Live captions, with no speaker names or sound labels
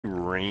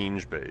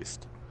range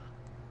based.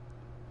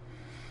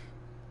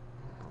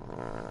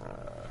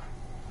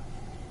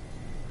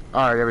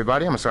 Alright,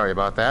 everybody, I'm sorry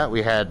about that.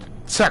 We had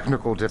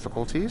technical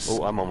difficulties.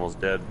 Oh, I'm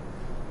almost dead.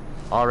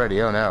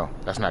 Already, oh no.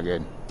 That's not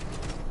good.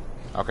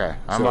 Okay,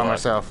 I'm by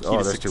myself.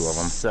 Oh, there's two of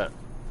them.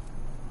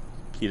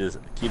 Key to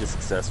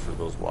success for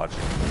those watching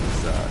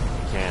is you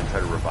can try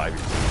to revive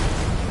your team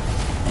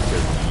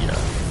because the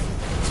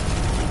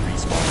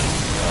respawn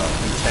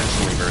is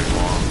intentionally very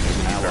long. It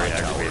can be very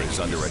aggravating if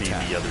you see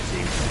the other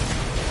team.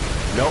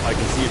 No, I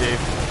can see you, Dave.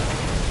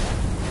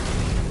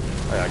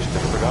 I actually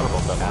kind of forgot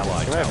about that.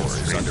 Allied tower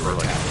is under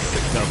attack.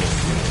 6 doubles.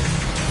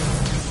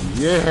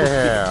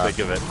 Yeah. Think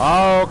of it.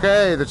 Oh,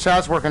 okay, the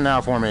chat's working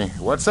now for me.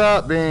 What's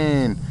up,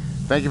 Bean?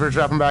 Thank you for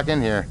dropping back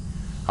in here.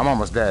 I'm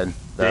almost dead.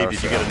 Dave,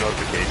 did you get a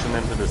notification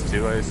then for this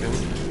too, I assume?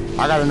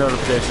 I got a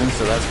notification,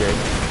 so that's good.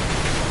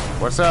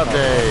 What's up,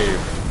 Dave?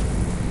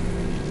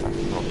 I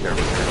don't care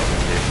about your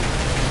notification.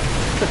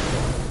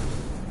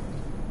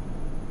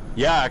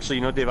 Yeah, actually,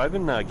 you know, Dave, I've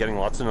been getting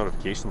lots of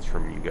notifications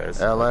from you guys.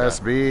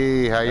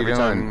 LSB, how you doing?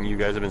 Every time you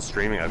guys have been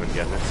streaming, I've been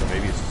getting it, so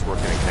maybe it's just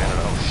working in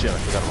Canada. Oh shit, I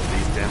forgot about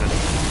these, damn it.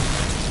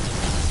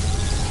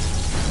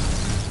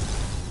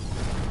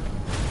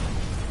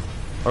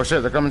 Oh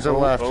shit, they're coming to the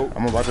left. Oh.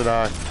 I'm about to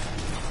die.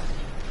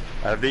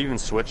 Have they even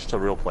switched to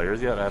real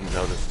players yet? I haven't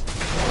noticed.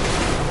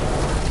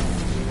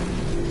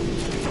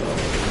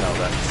 No,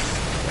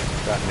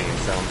 that name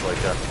sounds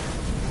like a...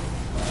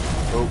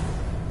 Oh.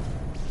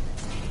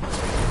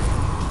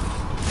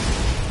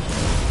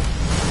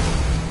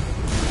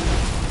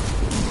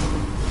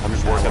 I'm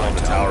just working on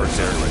the towers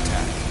there.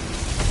 Attack.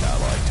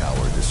 Allied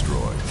tower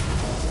destroyed.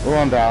 Oh,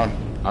 I'm down.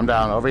 I'm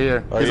down. Over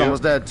here. He's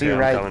almost dead too,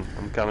 right?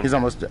 I'm coming. He's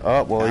almost...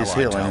 Oh, well, he's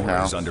healing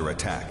now. Is under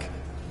attack.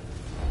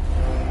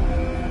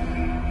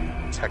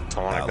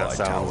 Tectonic, that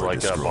sounds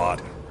like a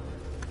bot.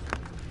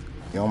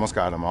 You almost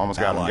got him. Almost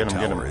got him. Get him,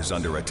 get him. Is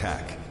under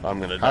attack.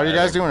 I'm gonna die. How are you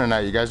guys doing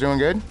tonight? You guys doing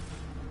good?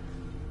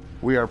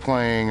 We are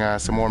playing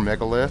some more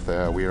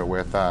MegaLith. We are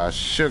with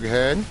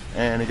Sugarhead,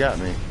 and he got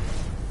me.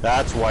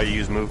 That's why you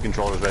use move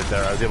controllers right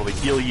there. I was able to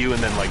heal you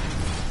and then, like,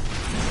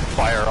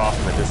 fire off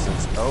in the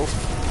distance. Oh.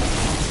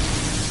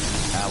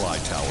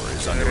 Allied tower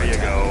is under attack. There you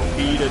go.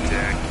 Eat a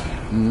dick.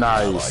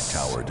 Nice.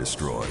 Allied tower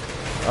destroyed.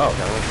 Oh.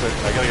 Okay,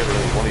 I gotta get rid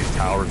of one of these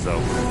towers,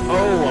 though.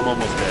 Oh, I'm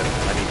almost dead.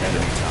 I need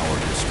enemy tower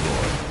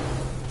destroyed.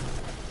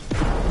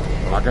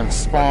 I can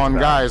spawn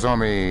guys on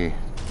me.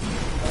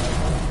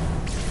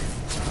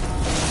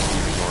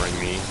 Ignoring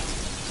me.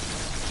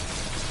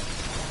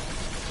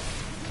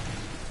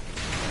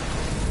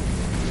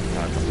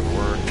 That doesn't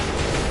work.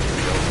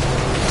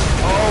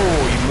 Oh,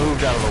 he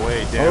moved out of the way.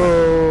 Damn it.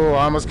 Oh,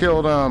 I almost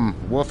killed him.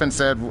 Wolfen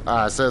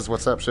says,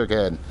 "What's up,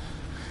 Shookhead?"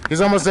 He's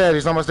almost dead.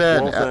 He's almost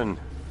dead. Wolfen.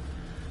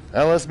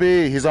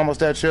 LSB, he's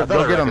almost dead. Shook. Go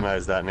get him. I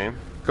recognize that name.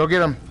 Go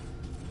get him.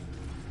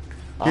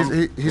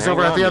 He's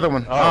over at the other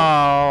one.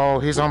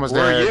 Oh, he's almost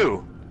dead. Where are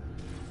you?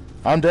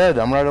 I'm dead.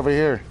 I'm right over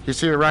here. He's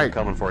to your right. I'm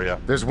coming for you.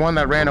 There's one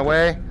that ran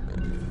away.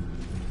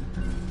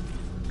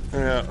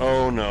 Yeah.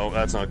 Oh no,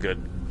 that's not good.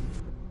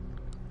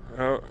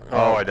 Oh,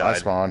 I died. I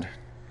spawned.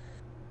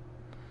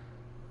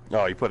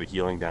 Oh, he put a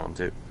healing down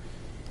too.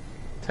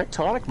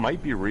 Tectonic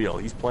might be real.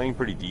 He's playing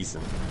pretty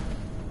decent.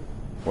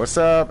 What's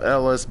up,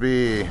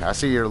 LSB? I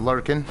see you're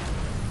lurking.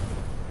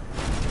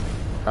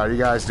 How are you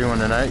guys doing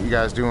tonight? You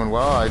guys doing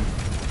well? I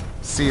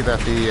see that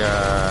the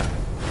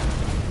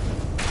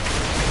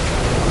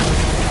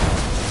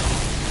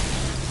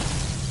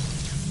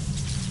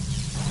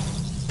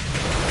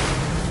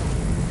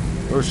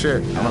oh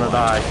shit, I'm gonna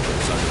die.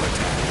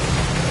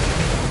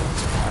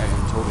 I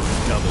am totally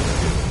double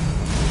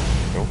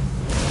kill.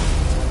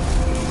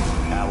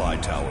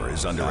 Allied tower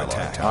is under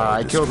attack.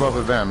 I killed both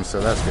of them,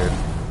 so that's good.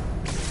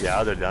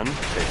 Yeah, they're done.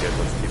 Okay, good.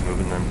 Let's keep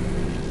moving then.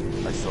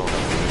 I still have to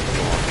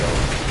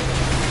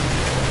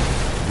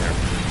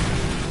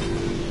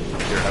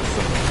Here, have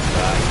some of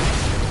that.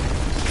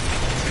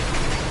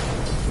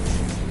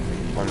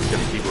 I'm just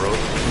gonna keep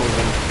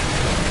moving.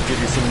 Give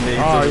you some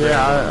nades. Oh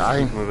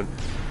yeah, moving.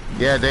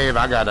 Yeah, Dave,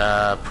 I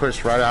got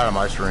pushed right out of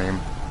my stream.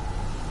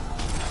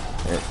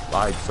 It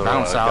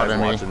bounced out at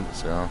me.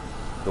 So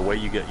the way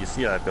you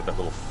see, I've got that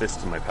little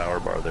fist in my power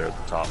bar there at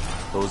the top.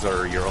 Those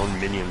are your own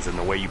minions, and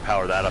the way you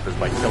power that up is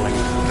by killing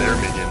their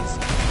minions.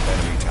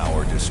 Enemy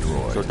tower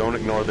destroyed. So don't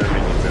ignore their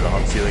minions. They're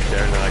on ceiling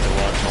there, and then I can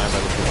launch mine by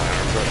lifting my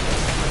arms up.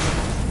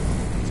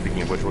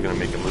 Speaking of which, we're gonna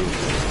make a move.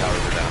 These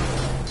towers are down.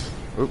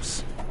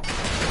 Oops.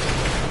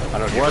 I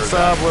don't know. What's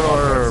up, Little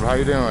Herb? How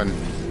you doing?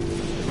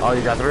 Oh,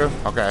 you got through?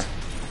 Okay.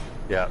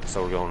 Yeah,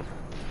 so we're going.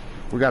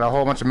 We got a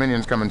whole bunch of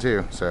minions coming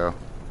too, so.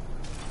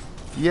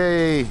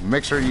 Yay!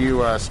 Make sure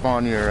you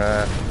spawn your.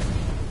 I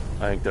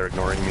think they're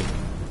ignoring me.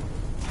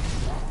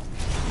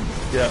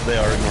 Yeah, they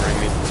are ignoring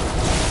me.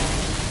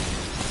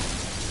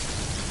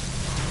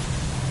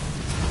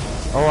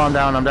 Oh, I'm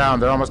down. I'm down.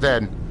 They're almost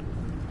dead.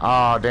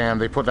 Oh, damn!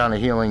 They put down a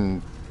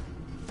healing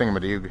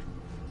thingamadoog.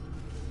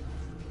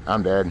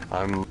 I'm dead.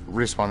 I'm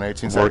respawn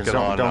 18 seconds.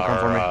 Don't come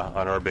for me.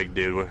 On our big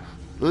dude.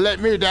 Let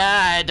me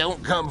die.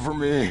 Don't come for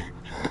me.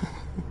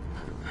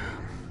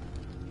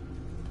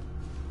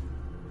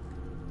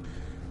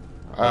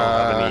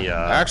 I don't have any,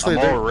 actually,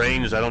 I'm all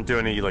ranged. I don't do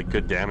any like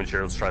good damage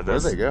here. Let's try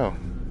this. Where'd they go?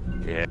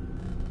 Yeah.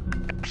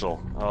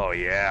 Oh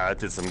yeah, that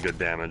did some good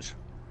damage.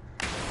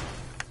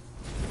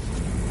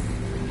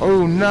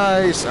 Oh,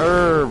 nice,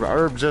 Herb.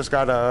 Herb just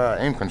got a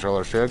aim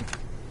controller, Shig.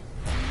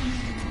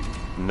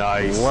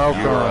 Nice.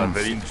 Welcome.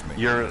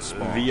 Your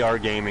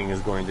VR gaming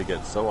is going to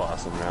get so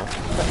awesome now.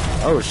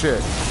 Oh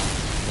shit.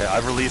 Yeah,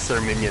 I've released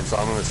their minions, so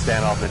I'm going to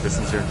stand off in the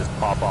distance here and just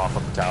pop off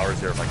of the towers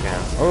here if I can.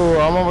 Oh,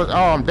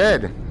 I'm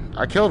dead.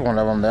 I killed one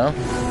of them though.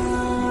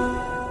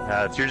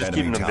 So you're just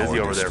keeping them busy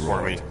over there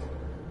for me.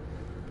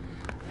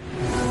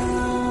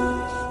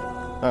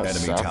 That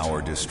Enemy sucked.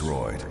 tower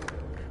destroyed.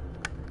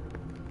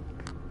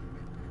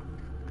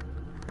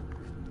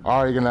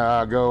 Oh, you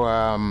gonna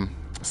go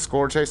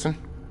score chasing?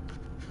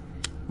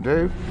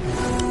 Dude?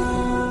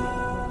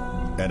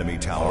 Enemy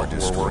tower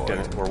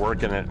destroyed. We're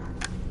working it.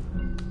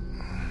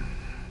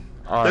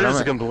 All They're right,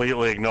 just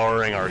completely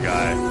ignoring our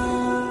guy.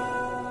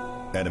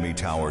 Enemy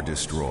tower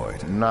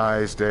destroyed.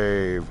 Nice,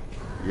 Dave.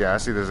 Yeah, I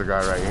see there's a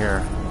guy right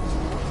here.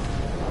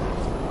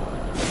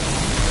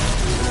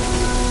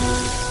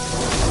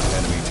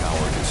 Enemy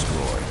tower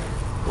destroyed.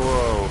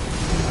 Whoa.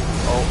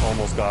 Oh,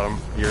 almost got him.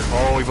 Here.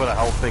 Oh, we put a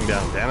health thing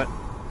down. Damn it.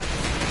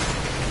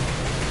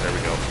 There we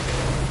go.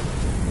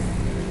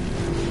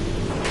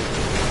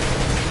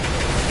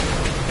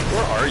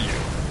 Where are you?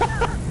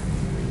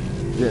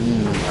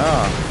 Getting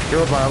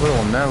killed by a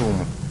little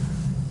gnome.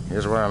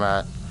 Here's where I'm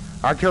at.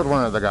 I killed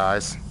one of the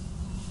guys.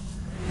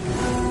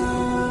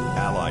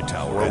 Allied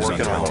tower We're is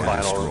working under on the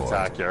attack. final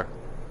attack here.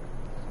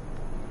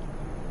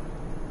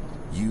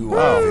 You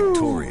are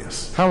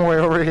victorious. I'm way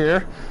over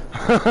here.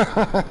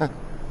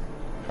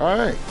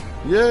 Alright.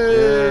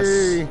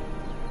 Yay! Yes.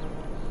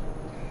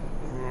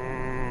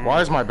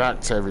 Why is my back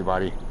to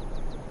everybody?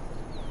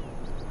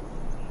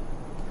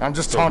 I'm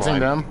just So taunting mine.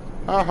 them.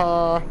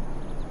 Haha.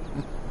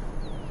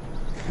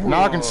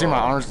 Now I can see my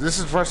arms. This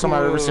is the first time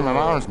I've ever seen my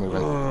arms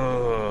moving.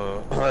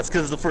 That's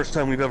because it's the first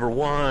time we've ever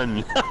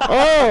won.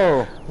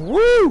 Oh!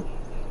 Woo!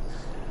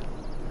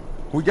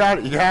 We got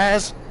it, you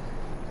guys.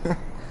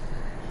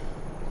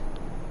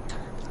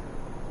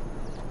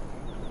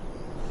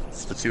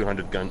 It's the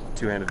two-handed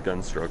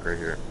gun stroke right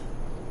here.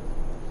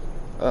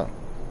 Oh.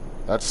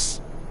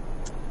 That's...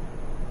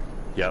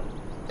 Yep.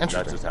 That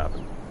Interesting. just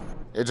happened.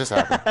 It just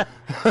happened.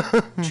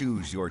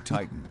 Choose your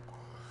Titan.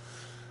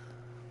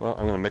 Well,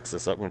 I'm gonna mix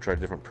this up. I'm gonna try a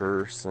different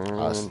person.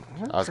 I was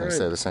gonna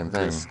say the same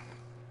thing.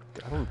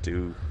 I don't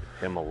do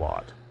him a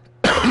lot.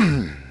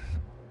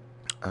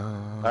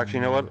 Actually,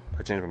 you know what?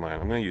 I changed my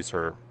mind. I'm gonna use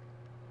her.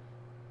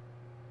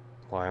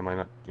 Why am I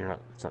not? You're not.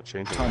 It's not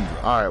changing.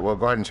 Alright, well,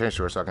 go ahead and change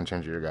to her so I can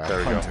change to your guy. There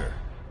we go. Hunter.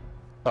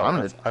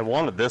 Oh, I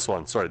wanted this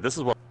one. Sorry, this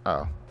is what.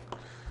 Oh.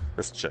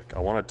 This chick. I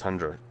wanted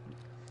Tundra.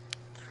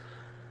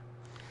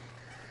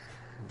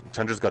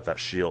 Tundra's got that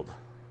shield.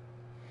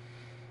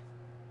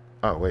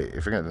 Oh, wait,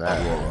 if you're gonna do that,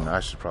 then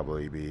I should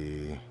probably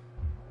be...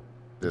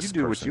 This You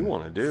do what you person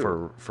wanna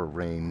do. For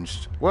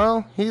ranged.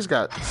 Well, he's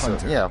got... So,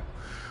 yeah,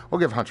 we'll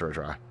give Hunter a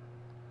try.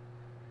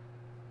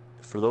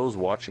 For those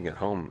watching at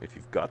home, if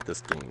you've got this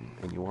game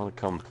and you want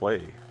to come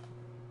play,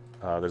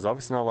 there's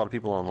obviously not a lot of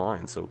people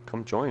online, so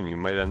come join. You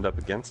might end up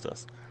against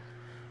us.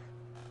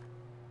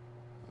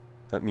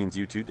 That means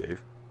you too,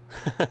 Dave.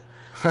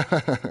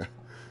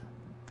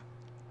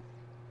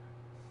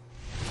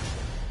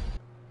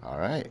 All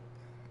right.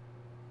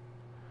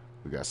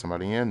 We got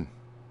somebody in.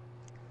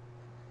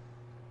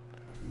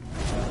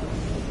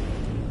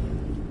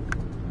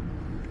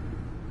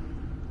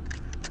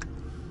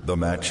 The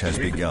match has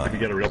Did you begun.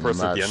 get a real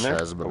person at the match end there?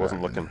 has I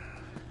wasn't begun. looking.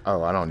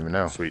 Oh, I don't even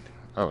know. Sweet.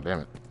 Oh,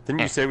 damn it.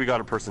 Didn't you say we got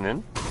a person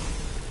in?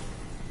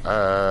 Did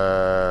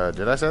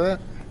I say that?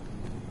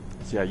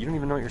 Yeah, you don't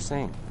even know what you're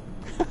saying.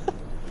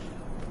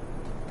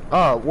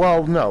 Oh,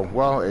 well, no.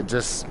 Well, it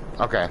just...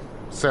 Okay.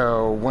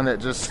 So, when it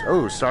just...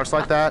 Oh, starts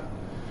like that?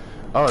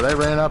 Oh, they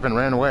ran up and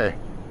ran away.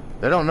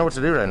 They don't know what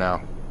to do right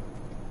now.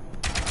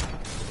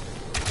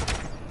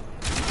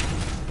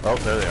 Oh,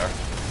 there they are.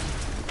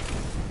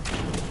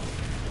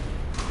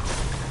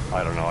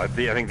 I don't know. I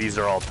think these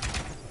are all...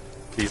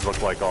 These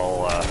look like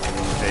all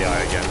AI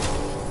again.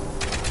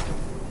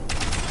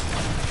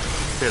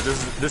 Here,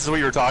 this is what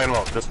you were talking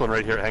about. This one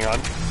right here. Hang on.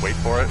 Wait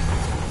for it.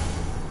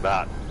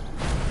 That.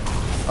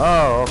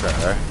 Oh,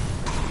 okay.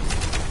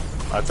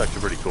 That's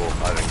actually pretty cool,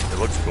 I think. It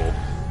looks cool.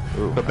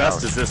 Ooh, The best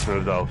ouch. is this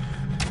move, though.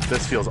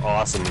 This feels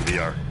awesome in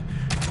VR.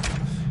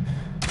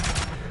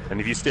 And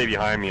if you stay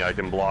behind me, I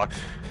can block.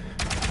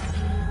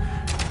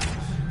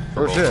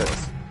 Oh, both shit. of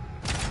us.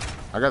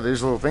 I got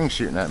these little things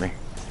shooting at me.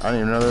 I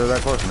didn't even know they were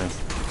that close to me.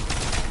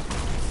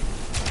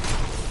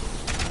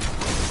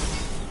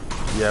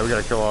 Yeah, we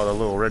gotta kill all the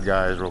little red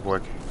guys real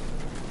quick.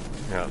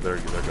 Yeah, they're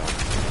gone.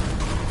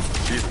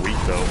 She's weak,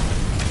 though.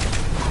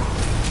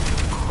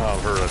 Oh,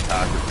 her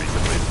attack is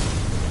recently.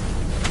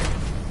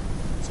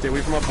 Stay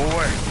away from my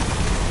boy.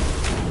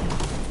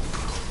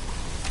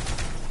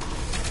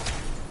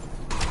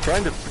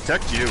 Trying to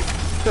protect you.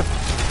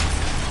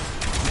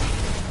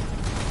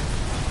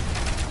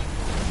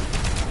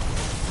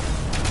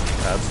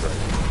 That's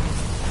right.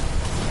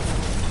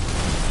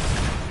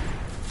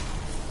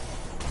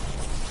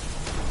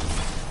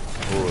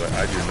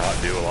 I do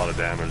not do a lot of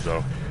damage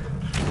though.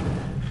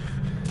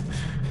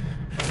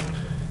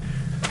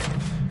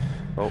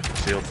 Oh,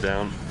 shield's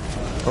down.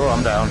 Oh,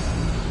 I'm down.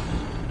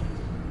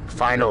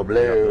 Final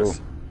blow.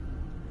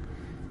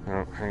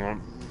 Oh, hang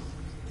on.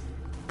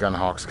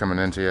 Gunhawk's coming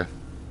into you.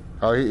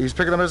 Oh, he's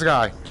picking up his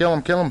guy. Kill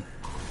him, kill him.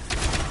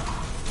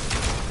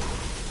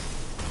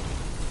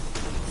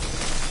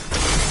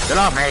 Get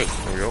off me.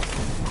 There we go.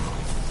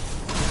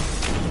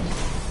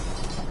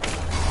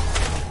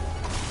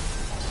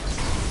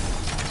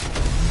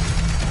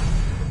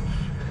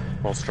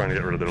 I'm also trying to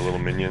get rid of their little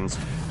minions.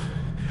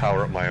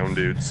 Power up my own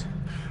dudes.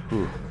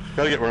 Ooh.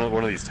 Gotta get one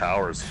of these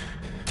towers.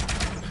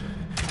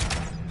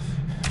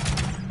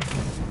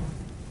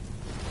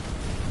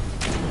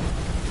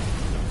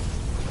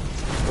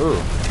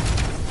 Ooh.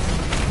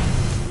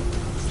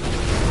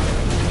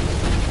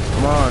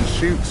 Come on,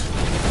 shoot.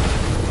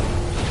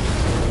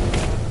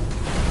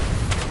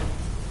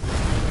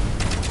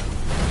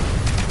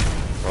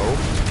 Oh,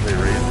 they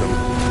raised them.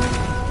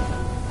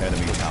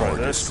 Enemy tower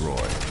destroyed.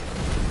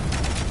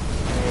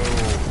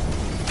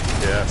 Oh,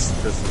 yes,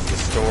 this is the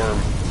storm.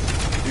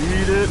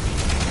 Eat it.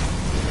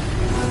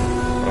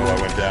 Oh,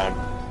 I went down.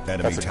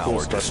 Enemy That's a tower cool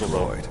special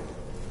destroyed.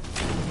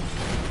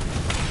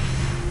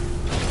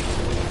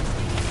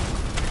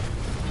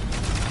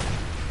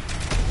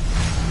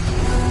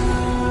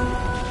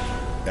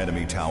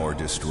 Enemy tower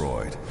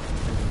destroyed.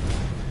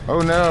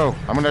 Oh no,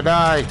 I'm gonna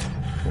die.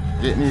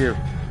 Getting you.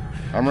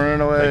 I'm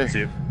running away. Thank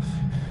you.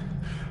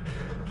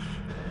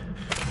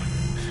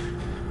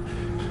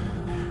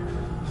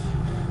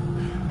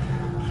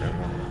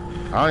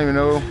 I don't even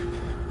know.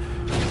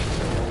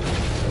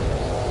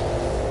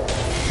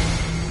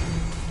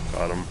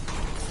 Got him.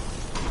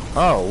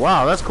 Oh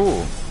wow, that's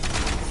cool.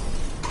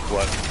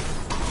 What?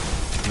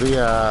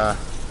 The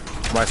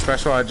my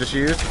special I just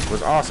used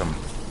was awesome.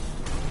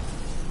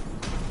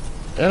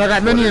 And I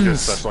got What is your minions.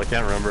 special? I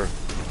can't remember.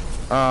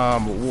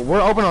 We're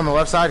open on the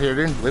left side here,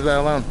 dude. Leave that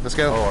alone. Let's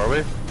go. Oh, are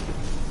we?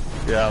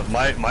 Yeah,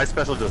 my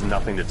special does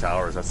nothing to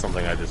towers. That's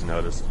something I just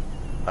noticed.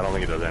 I don't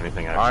think it does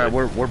anything actually. All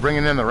right, we're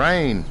bringing in the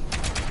rain.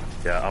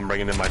 Yeah, I'm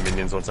bringing in my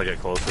minions once I get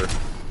closer.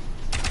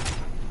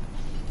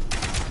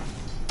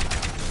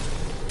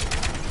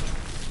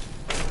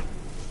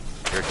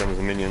 Here comes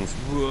the minions.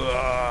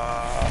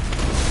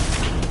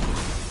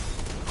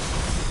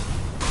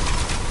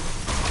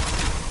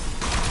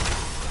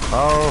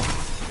 Oh.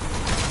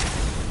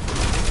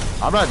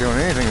 I'm not doing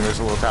anything in this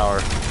little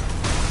tower.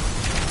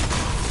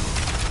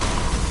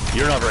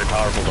 You're not very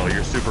powerful though.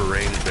 You're super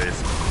range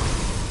based.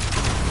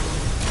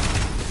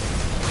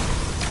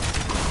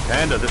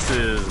 Panda, this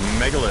is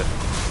MegaLith.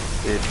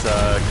 It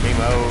came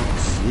out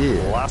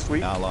last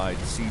week. Allied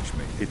siege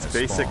mate. It's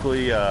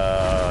basically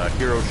a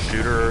hero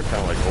shooter,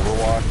 kind of like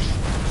Overwatch,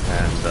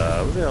 and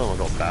what's the other one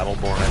called?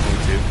 Battleborn, I think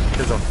too.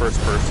 It's a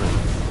first-person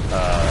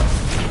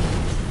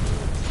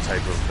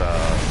type of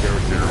hero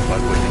shooter,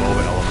 but with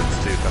MOBA elements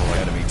too, kind of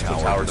like Enemy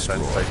tower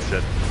defense type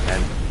shit.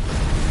 And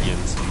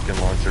minions, you can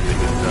launch your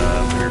minions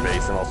from your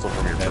base and also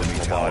from your Enemy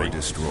personal tower body.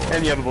 destroyed.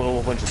 And you have a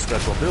whole bunch of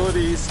special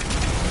abilities.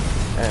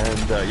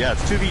 And yeah,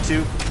 it's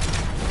 2v2.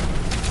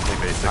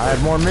 Basically. I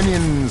have more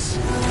minions.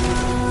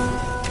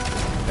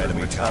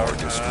 Enemy tower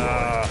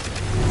destroyed.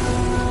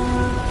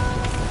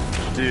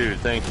 Dude,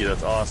 thank you.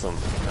 That's awesome.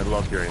 I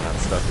love hearing that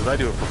stuff because I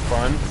do it for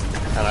fun,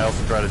 and I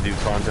also try to do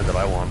content that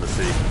I want to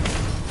see.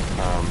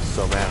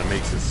 So man, it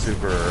makes it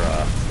super.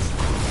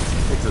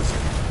 Makes it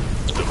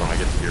good when I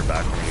get to hear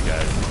back from you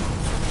guys.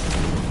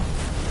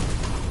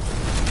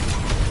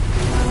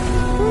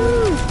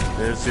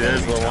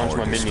 There's the launch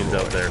my minions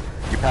out there.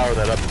 You power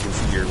that up, you can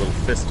see your little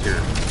fist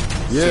here.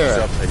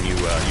 Yeah. Up, and you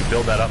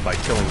build that up by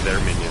killing their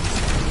minions.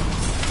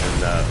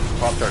 And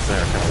Pop-Tarts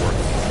there kind of work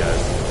with these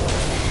guys.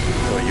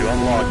 So you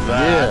unlock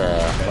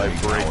that by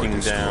breaking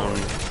down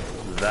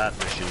that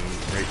machine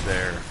right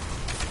there.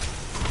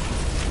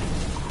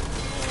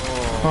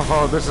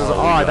 Oh, this is. Oh,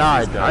 I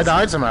died. I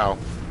died somehow.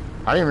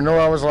 I didn't even know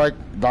I was like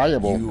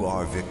valuable. You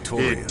are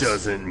victorious. It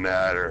doesn't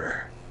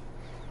matter.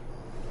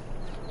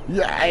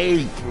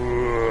 Yay!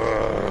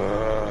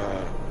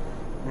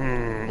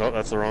 Oh,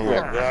 that's the wrong way.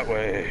 That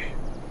way.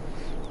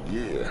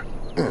 Yeah.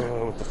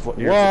 What the fuck?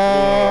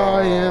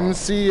 YMCA.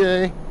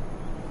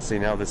 See,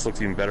 now this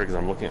looks even better because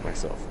I'm looking at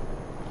myself.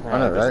 I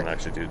know, It doesn't right?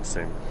 actually do the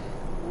same.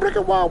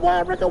 Ricka wow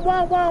wow, ricka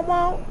wow wow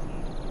wow.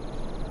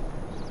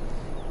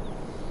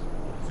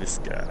 This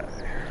guy.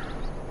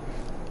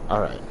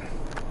 Alright.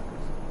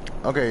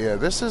 Okay, yeah,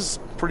 this is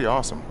pretty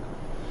awesome.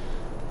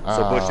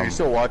 So, Bush, if you're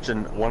still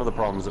watching, one of the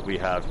problems that we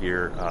have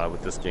here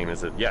with this game is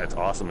that, yeah, it's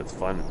awesome, it's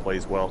fun, it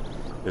plays well.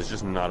 There's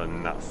just not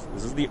enough.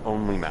 This is the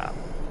only map.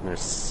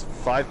 There's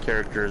 5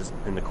 characters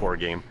in the core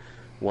game,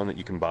 one that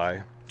you can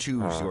buy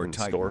Choose your in the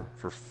Titan. store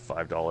for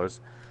 $5.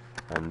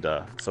 And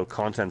so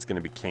content's going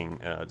to be king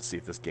to see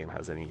if this game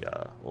has any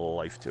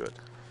life to it.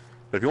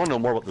 But if you want to know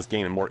more about this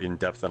game and more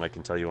in-depth than I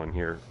can tell you on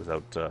here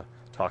without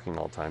talking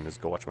all the time, is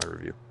go watch my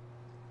review.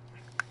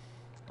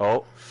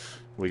 Oh,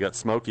 we got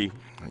Smokey.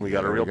 We got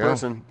a There we real go.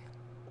 person.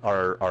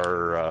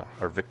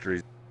 Our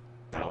victory's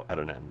at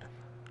an end.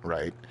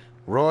 Right.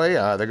 Roy,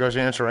 there goes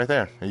your answer right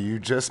there. You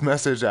just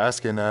messaged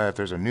asking if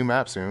there's a new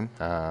map soon.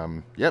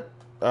 Yep.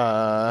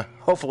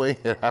 Hopefully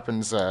it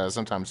happens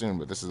sometime soon,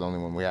 but this is the only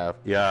one we have.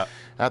 Yeah.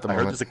 At the I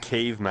moment. heard there's a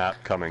cave map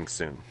coming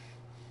soon.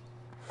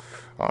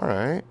 All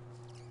right.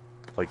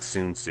 Like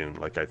soon.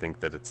 Like I think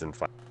that it's in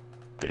 5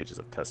 stages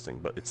of testing,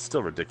 but it's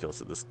still ridiculous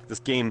that this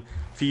game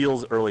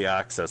feels early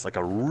access, like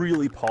a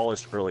really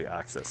polished early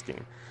access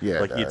game. Yeah,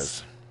 like it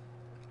does.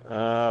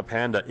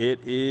 Panda, it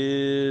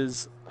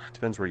is,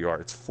 depends where you are.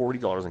 It's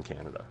 $40 in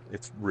Canada.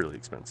 It's really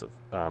expensive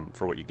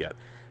for what you get.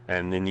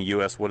 And in the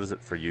US, what is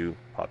it for you,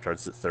 Pop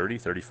Tarts? Is it 30,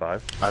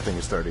 35? I think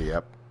it's 30,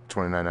 yep.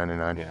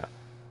 $29.99. Yeah.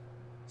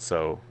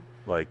 So,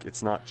 like,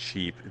 it's not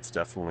cheap. It's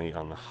definitely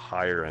on the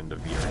higher end of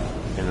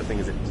VR. And the thing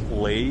is, it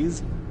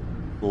plays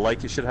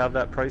like it should have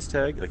that price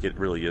tag. Like, it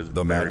really is.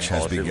 The match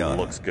has begun.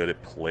 It looks good.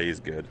 It plays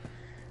good.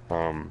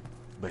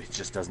 But it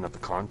just doesn't have the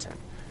content.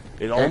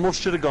 It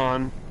almost should have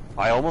gone...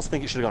 I almost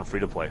think it should have gone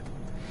free-to-play.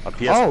 A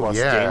PS Plus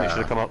game, it should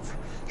have come out...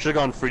 Should have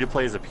gone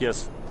free-to-play as a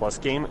PS Plus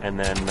game, and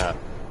then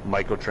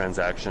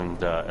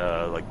microtransactioned,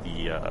 like,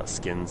 the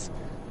skins.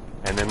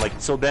 And then, like,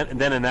 so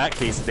then in that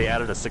case, they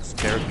added a 6th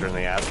character, and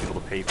they asked people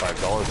to pay $5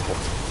 for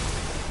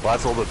it. Well,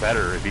 that's a little bit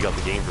better if you got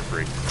the game for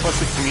free. Plus,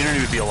 the community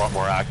would be a lot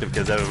more active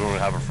because everyone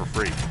would have it for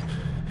free.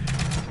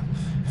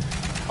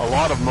 A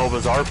lot of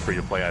MOBAs are free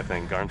to play, I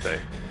think, aren't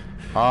they?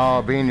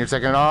 Oh, Bean, you're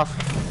taking it off?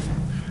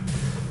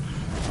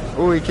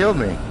 Ooh, he killed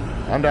me.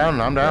 I'm down.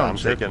 Yeah, I'm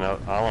taking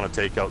out. I want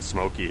to take out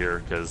Smokey here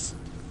because.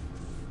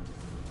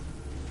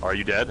 Are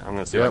you dead? I'm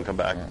gonna see if I can come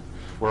back. Yeah.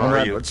 Where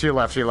are you? To your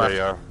left. To your left. There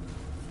you are.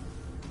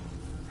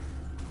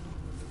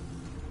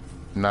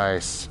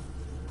 Nice.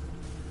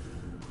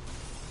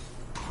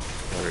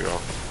 There we go.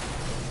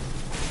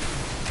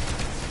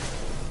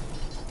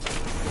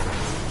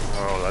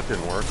 Oh, that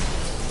didn't work.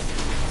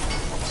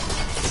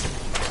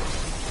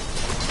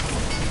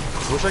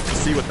 I wish I could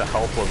see what the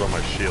health was on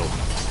my shield.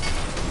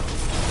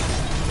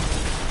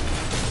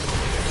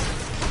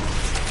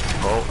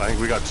 Oh, I think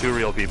we got 2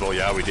 real people.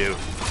 Yeah, we do.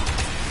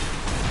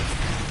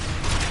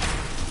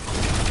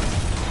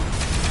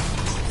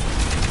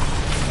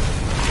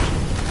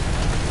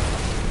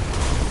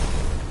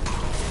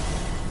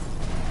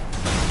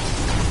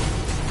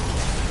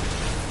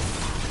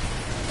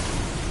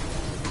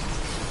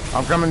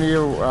 I'm coming to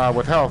you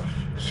with health.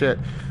 Shit.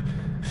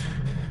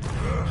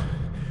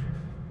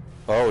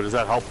 Oh, does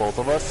that help both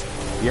of us?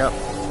 Yep.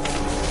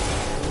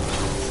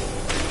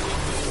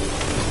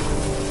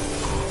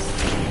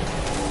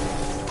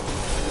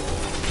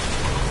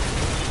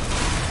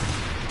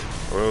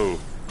 Oh,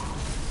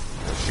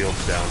 my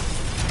shield's down.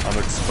 I'm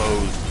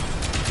exposed.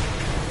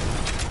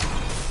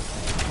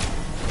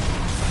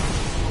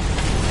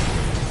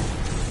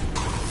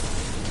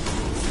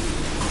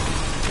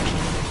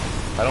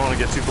 I don't want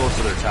to get too close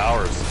to their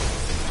towers.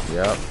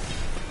 Yep.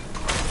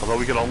 Although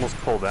we could almost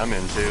pull them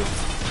in too.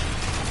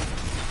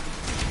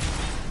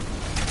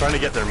 Trying to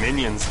get their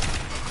minions.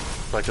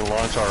 If I can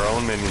launch our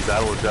own minions,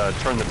 that would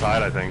turn the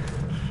tide, I think.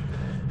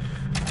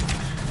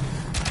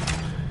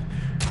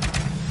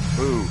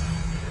 Ooh.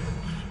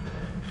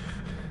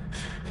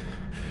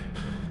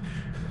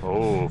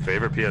 Oh,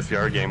 favorite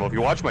PSVR game. Well, if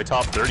you watch my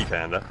top 30,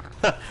 Panda,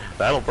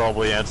 that'll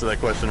probably answer that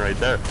question right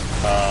there.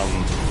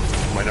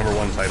 My number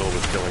 1 title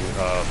was killing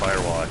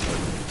Firewall, actually.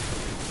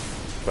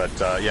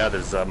 But yeah,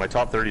 there's my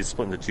top 30 is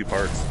split into 2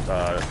 parts,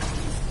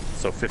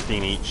 so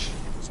 15 each.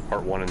 It's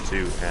part 1 and 2,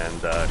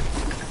 and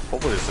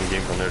hopefully there's some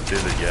games on there too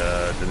that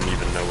you didn't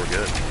even know were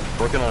good.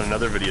 Working on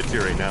another video too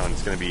right now, and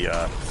it's going to be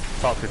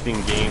top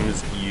 15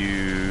 games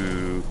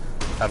you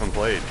haven't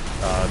played,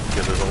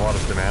 because there's a lot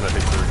of demand, I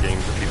think, for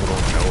games that people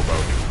don't know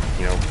about.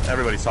 You know,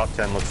 everybody's top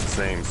 10 looks the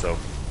same, so.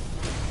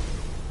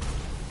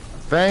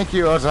 Thank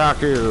you,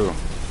 Otaku.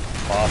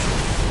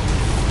 Awesome.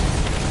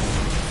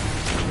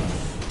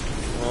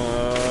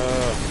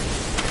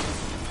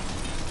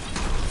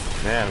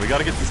 Man, we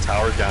gotta get these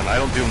towers down. I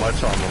don't do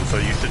much on them, so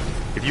you should,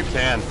 if you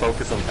can,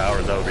 focus on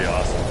towers. That would be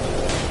awesome.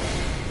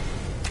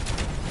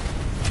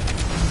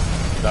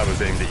 That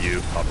was aimed at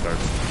you, Pop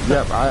Tarts.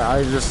 Yep,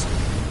 I just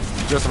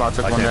about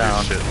took one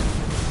down. Shit.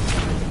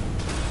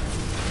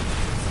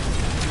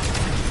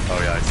 Oh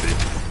yeah, I see.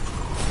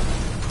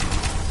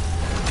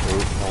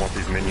 Ooh, I want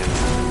these minions.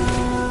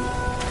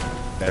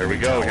 There we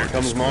go. Here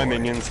comes my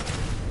minions.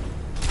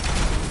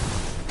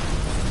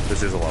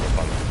 This is a lot of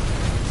fun.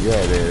 Yeah,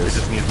 it is. It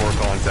just needs more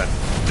content.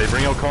 If they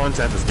bring out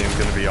content, this game's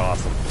gonna be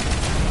awesome.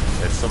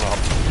 It's somehow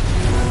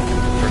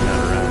turn that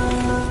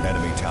around.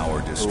 Enemy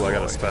tower destroyed. Ooh, I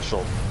got a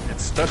special.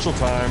 It's special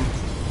time.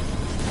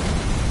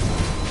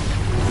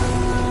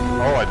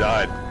 Oh, I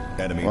died.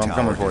 Enemy I'm tower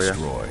coming for you.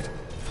 destroyed.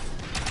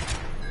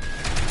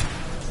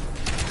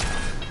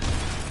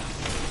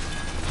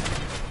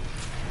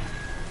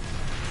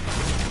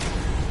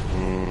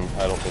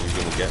 I don't think he's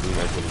gonna get me.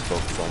 Nice little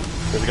focus on.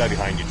 There's a guy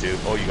behind you too.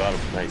 Oh, you got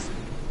him. Nice.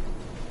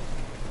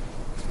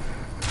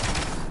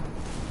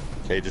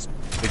 Okay, just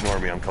ignore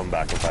me. I'm coming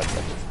back in 5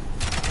 seconds.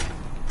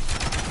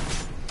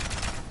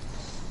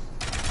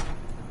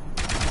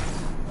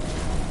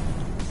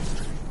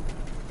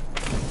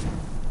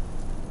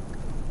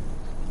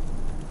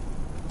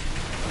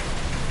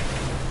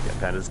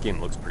 Panda, this game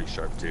looks pretty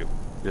sharp too.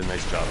 Did a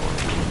nice job on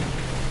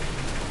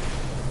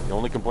it. The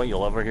only complaint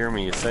you'll ever hear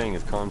me saying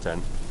is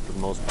content, for the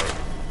most part.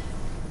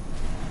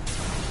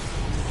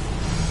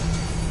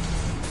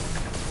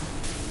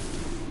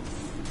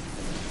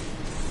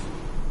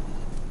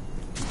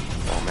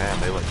 Oh man,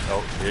 they look...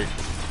 Oh, hey.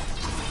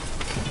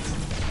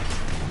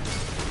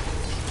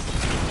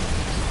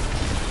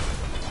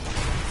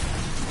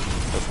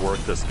 Let's work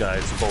this guy.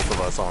 It's both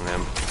of us on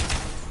him.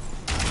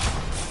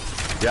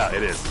 Yeah,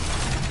 it is.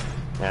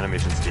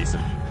 Animation's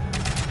decent.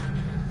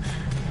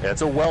 Yeah,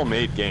 it's a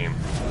well-made game.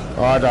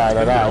 Oh, I died. I It's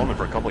been died. development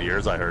for a couple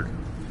years, I heard.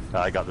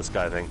 I got this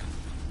guy, I think.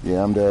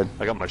 Yeah, I'm dead.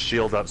 I got my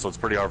shield up, so it's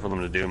pretty hard for them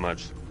to do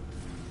much.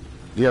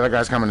 The other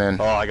guy's coming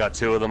in. Oh, I got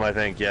 2 of them, I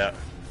think, yeah.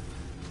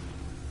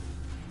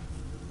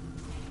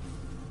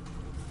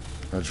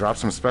 I'll drop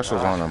some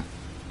specials on him.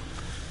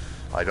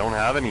 I don't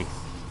have any.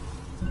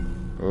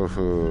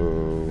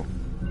 Ooh.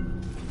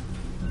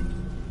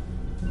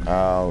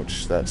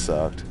 Ouch, that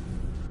sucked.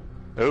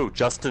 Oh,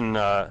 Justin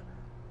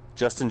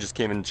just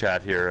came in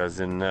chat here, as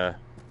in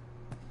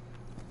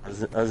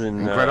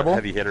Incredible?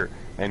 heavy hitter,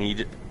 and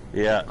he,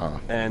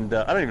 and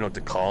I don't even know what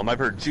to call him. I've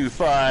heard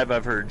Jew5,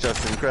 I've heard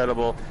Justin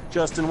Incredible.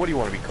 Justin, what do you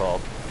want to be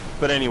called?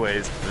 But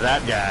anyways,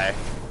 that guy,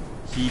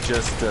 he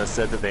just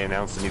said that they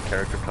announced a new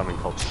character coming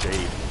called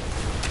Shade.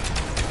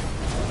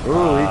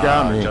 Ooh, he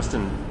got me.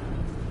 Justin,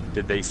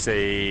 did they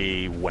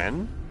say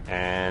when?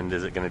 And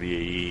is it going to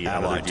be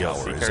another Allied tower DLC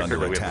is character under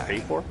that we have attack. to pay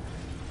for?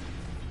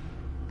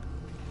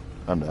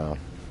 I'm down.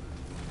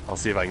 I'll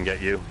see if I can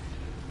get you.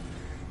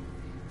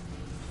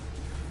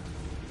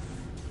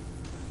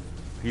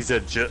 He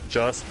said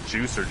just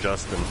Juice or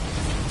Justin.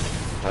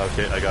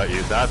 Okay, I got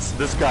you.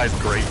 This guy's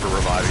great for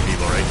reviving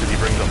people, right? Because he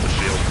brings up the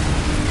shield.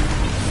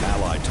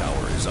 Allied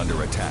tower is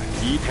under attack.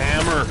 Deep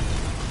hammer.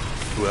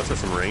 Ooh, that's got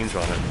some range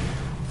on it.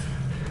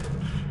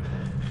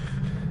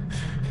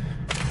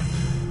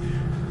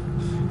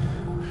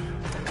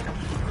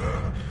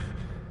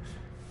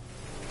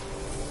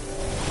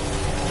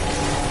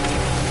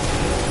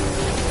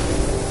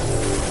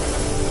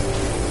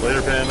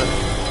 Later, Panda.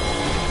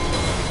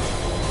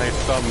 Thanks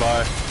for stopping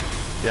by.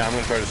 Yeah, I'm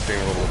gonna try to stream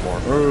a little bit more.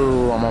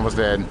 Ooh, I'm almost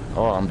dead.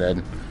 Oh, I'm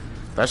dead.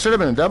 That should have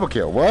been a double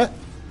kill. What?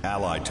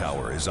 Allied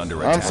tower is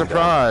under attack. I'm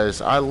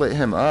surprised. I lit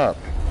him up.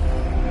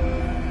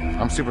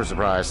 I'm super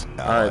surprised. All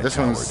right, Allied this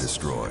tower one's.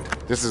 destroyed.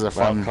 This is a Wow,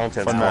 fun,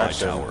 content's fun Allied match.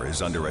 tower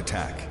is under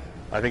attack.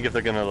 I think if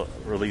they're gonna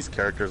release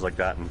characters like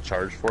that and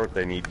charge for it,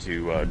 they need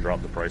to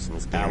drop the price in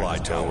this game. Allied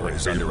Just go, tower like,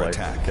 is free to under play.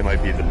 attack. It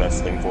might be the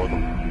best thing for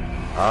them.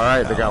 All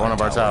right, they got one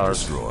of our Allied tower towers.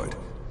 destroyed.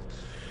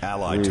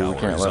 Allied We tower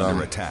can't is let under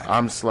them. attack.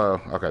 I'm slow.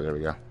 Okay, there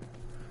we go.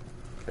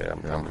 Okay,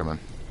 Yeah, I'm coming.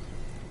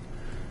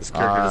 This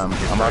character doesn't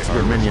hit I'm about to very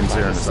get hard, minions which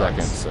here in a kinda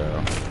second, sucks.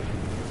 so.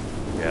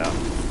 Yeah,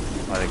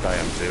 I think I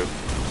am too.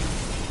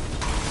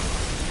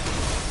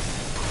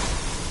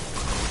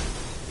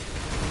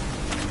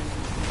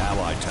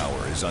 Allied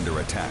tower is under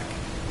attack.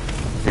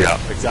 Yeah,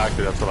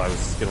 exactly. That's what I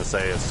was gonna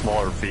say. A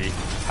smaller fee,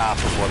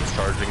 half of what it's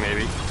charging,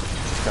 maybe.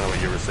 That's kind of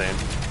what you were saying.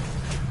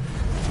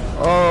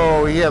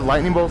 Oh, he had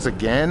lightning bolts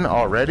again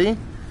already?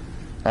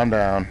 I'm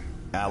down.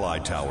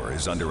 Allied tower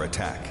is under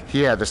attack.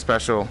 He had the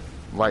special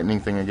lightning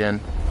thing again.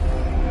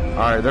 All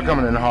right, they're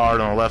coming in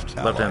hard on the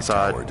left-hand Allied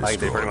side. tower I think they pretty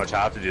destroyed. much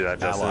have to do that,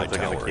 Justin, Allied if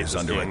they're gonna tower keep is this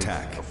under game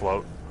attack.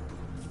 afloat.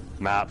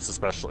 Maps,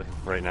 especially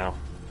right now.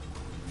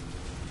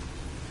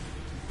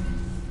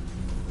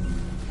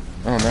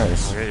 Oh,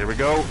 nice. Okay, here we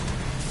go.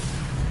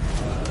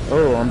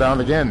 Oh, I'm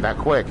down again. That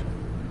quick.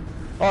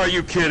 Are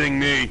you kidding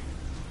me?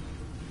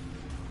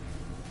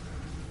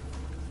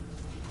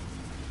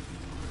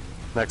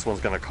 Next one's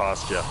gonna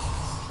cost you.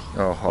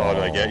 Oh, Oh,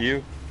 did I get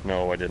you?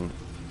 No, I didn't.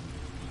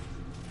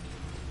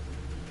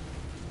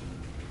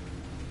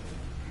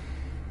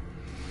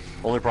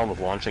 Only problem with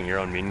launching your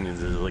own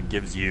minions is it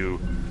gives you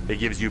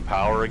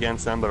power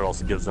against them, but it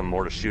also gives them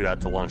more to shoot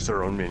at to launch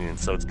their own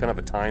minions. So it's kind of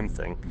a time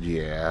thing.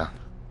 Yeah.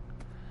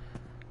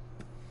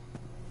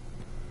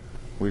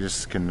 We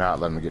just cannot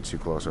let them get too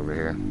close over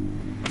here.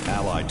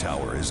 Allied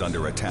tower is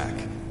under attack.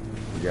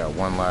 We got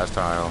one last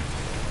tile,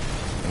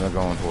 and they're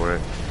going for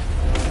it.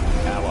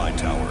 Allied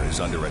tower is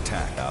under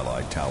attack.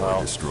 Allied tower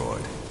Well.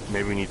 destroyed.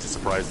 Maybe we need to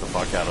surprise the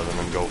fuck out of them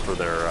and go for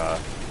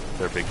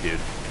their big dude.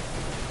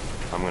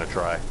 I'm gonna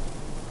try.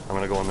 I'm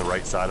gonna go on the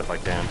right side if I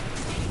can.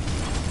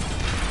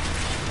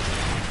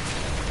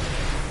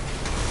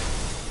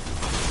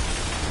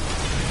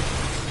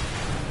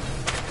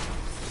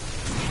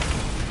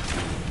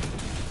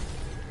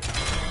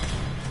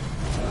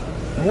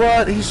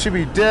 What? He should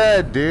be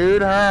dead,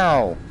 dude.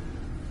 How?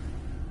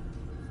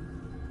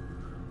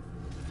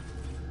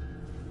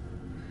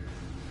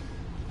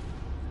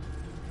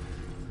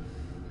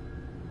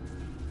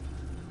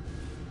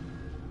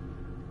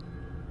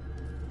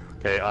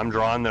 Okay, I'm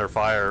drawing their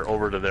fire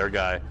over to their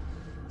guy,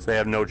 so they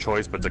have no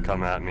choice but to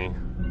come at me.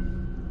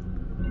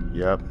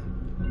 Yep.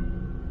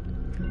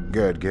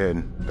 Good,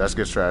 good. That's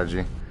good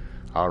strategy.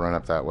 I'll run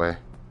up that way.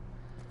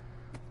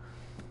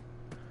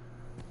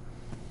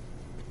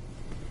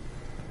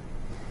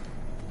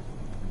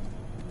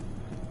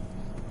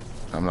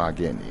 I'm not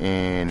getting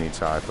any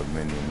type of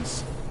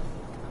minions.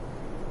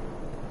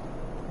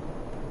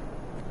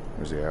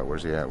 Where's he at?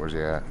 Where's he at? Where's he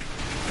at?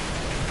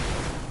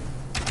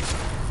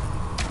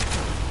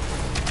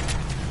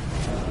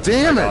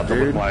 Damn it,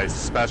 dude! With my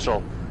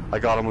special. I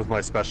got him with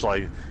my special.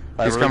 I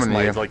He's coming to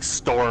my, you. like,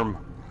 storm.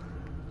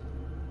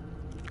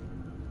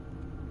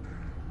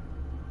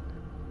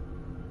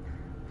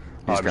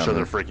 I'm sure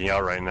they're freaking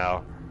out right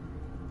now.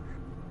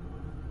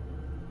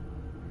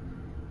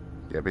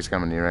 Yep, he's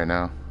coming to you right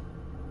now.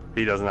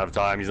 He doesn't have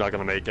time. He's not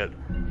going to make it.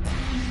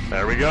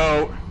 There we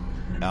go.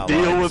 Allied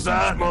Deal with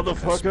that, sentry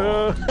has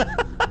motherfucker.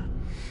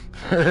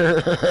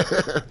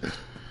 spawned.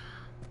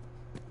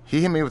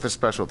 He hit me with a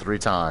special 3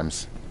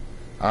 times.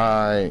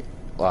 I,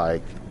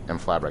 like, am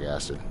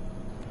flabbergasted.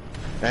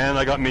 And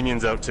I got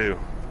minions out, too.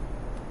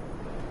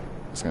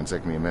 It's gonna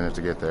take me a minute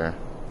to get there.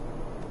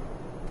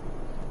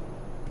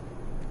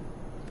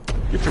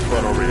 Get your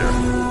butt over here.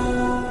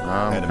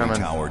 I'm Enemy coming.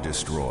 tower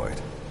destroyed.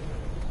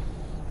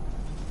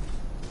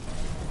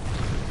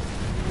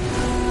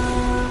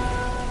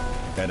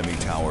 Enemy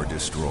tower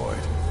destroyed.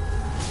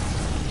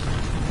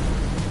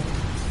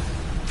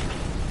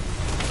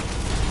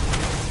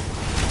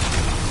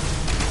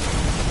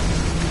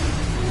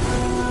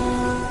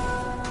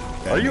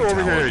 Are you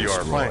over here? tower You are.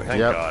 destroyed. Fine. Thank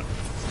Yep. God.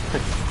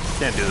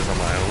 Can't do this on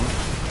my own.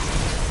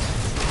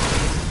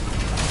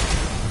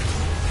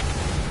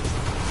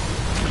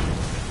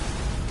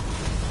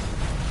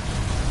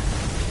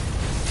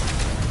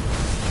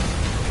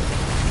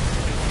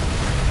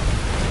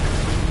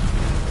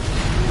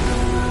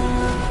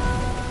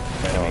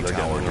 Enemy They're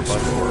tower getting their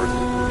butts destroyed.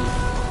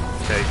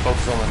 worked. Okay,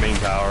 focus on the main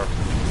tower.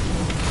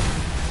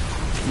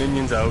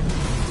 Minions out.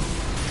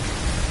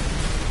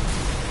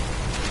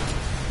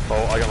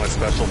 Oh, I got my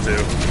special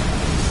too.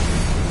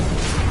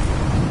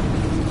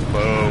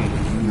 Boom.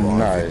 You are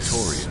Nice.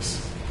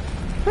 victorious.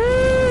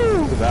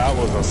 Woo! That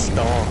was a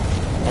stomp.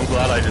 I'm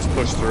glad I just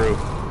pushed through.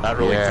 That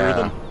really threw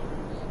them.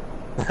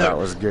 That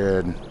was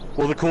good.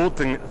 Well, the cool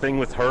thing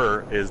with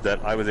her is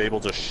that I was able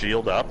to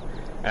shield up,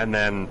 and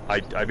then I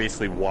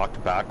basically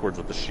walked backwards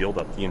with the shield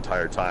up the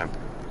entire time.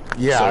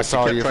 Yeah, So I she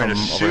saw kept you trying from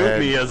to shoot overhead.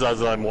 me as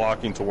I'm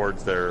walking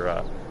towards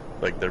their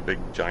like their big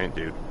giant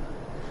dude.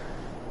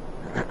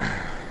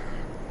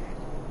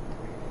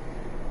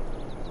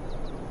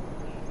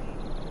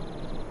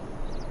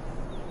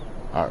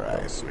 All That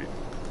right, was sweet.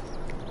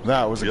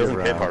 that was She a good doesn't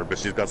hit round. hard, but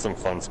she's got some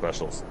fun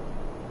specials.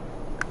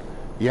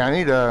 Yeah, I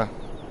need to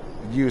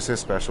use his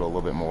special a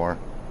little bit more.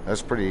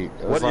 That's pretty.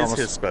 What is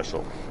his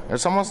special?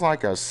 It's almost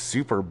like a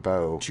super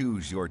bow,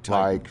 Choose your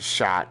type. like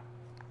shot.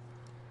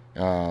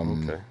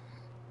 Okay.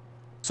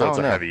 So it's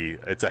oh, a no.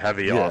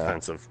 heavy Yeah.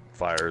 offensive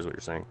fire, is what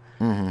you're saying.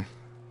 Mm-hmm.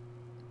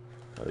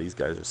 These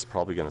guys are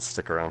probably going to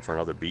stick around for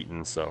another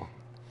beating, so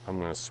I'm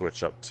going to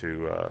switch up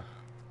to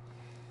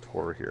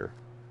Tor here,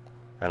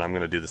 and I'm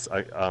going to do this.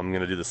 I'm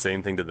going to do the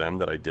same thing to them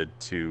that I did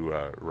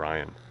to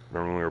Ryan.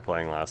 Remember when we were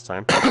playing last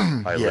time?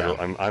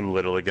 I'm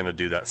literally going to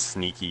do that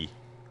sneaky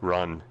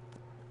run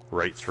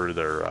right through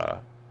their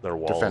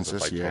walls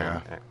Defenses, if I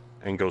can,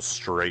 and go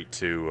straight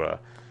to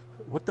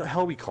what the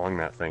hell are we calling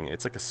that thing?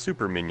 It's like a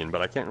super minion,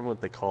 but I can't remember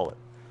what they call it.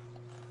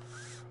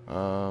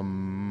 Oh,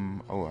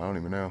 I don't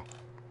even know.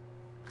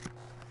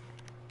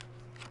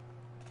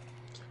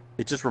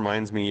 It just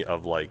reminds me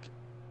of like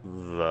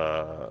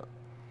the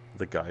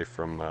guy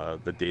from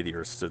The Day the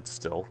Earth Stood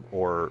Still,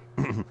 or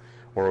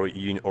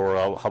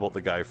how about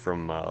the guy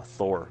from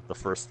Thor, the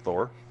first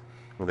Thor,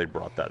 where they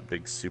brought that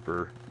big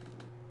super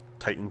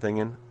Titan thing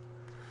in.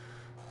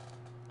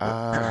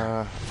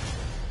 I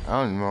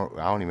don't know.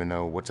 I don't even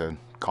know what to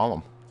call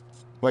him.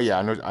 Well, yeah,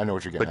 I know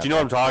what you're getting. But you know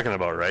what I'm talking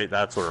about, right?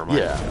 That's what it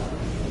reminds me Yeah.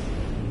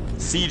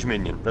 of. Siege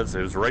minion. It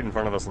was right in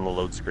front of us on the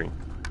load screen.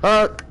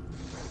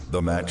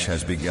 The match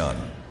has begun.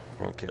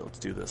 Okay, let's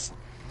do this.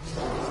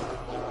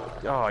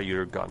 Oh,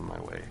 you got in my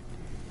way.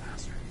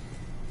 Bastard.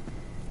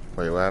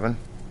 Wait, what happened?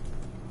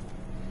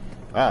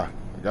 Ah,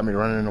 you got me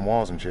running into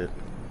walls and shit.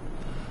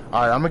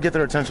 All right, I'm gonna get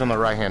their attention on the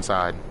right-hand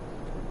side.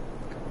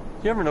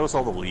 You ever notice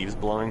all the leaves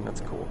blowing?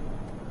 That's cool.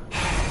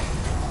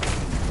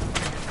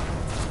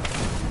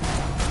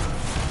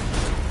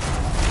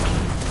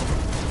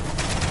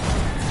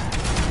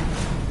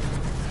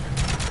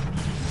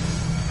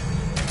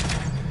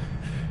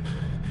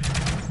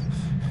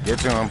 Get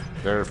to them.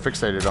 They're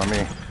fixated on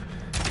me.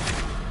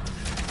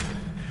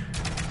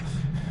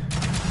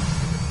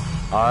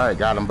 All right,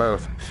 got them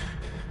both.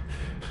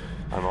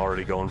 I'm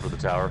already going for the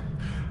tower.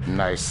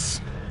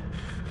 Nice.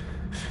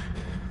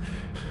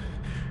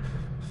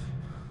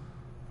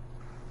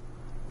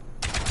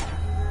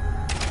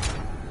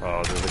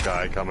 Oh, there's a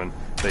guy coming.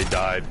 They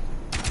died.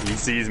 He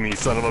sees me,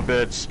 son of a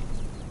bitch.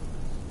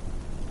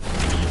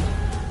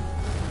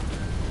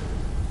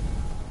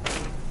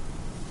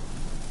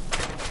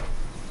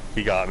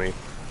 He got me.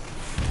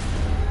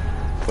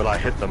 But I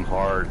hit them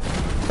hard.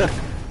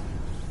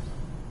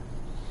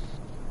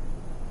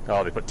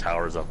 Oh, they put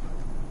towers up.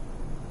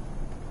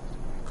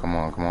 Come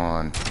on, come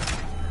on.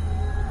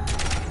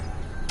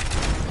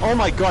 Oh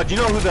my god, you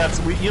know who that's...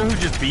 You know who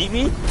just beat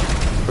me?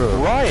 Who?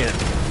 Ryan.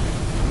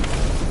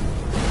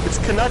 It's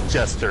Canuck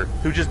Jester,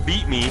 who just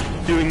beat me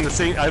doing the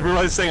same. I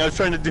realized saying I was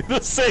trying to do the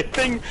same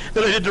thing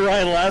that I did to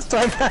Ryan last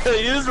time.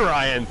 It is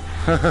Ryan.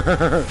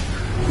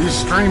 He's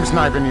stream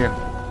sniping you.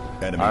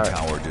 Enemy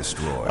tower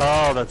destroyed.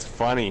 Oh, that's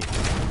funny.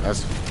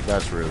 That's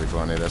really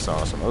funny. That's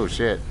awesome. Oh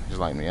shit, he's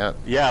lighting me up.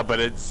 Yeah,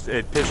 but it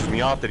pisses me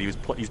off that he's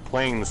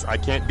playing this. I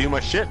can't do my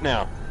shit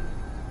now.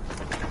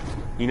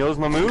 He knows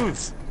my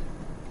moves.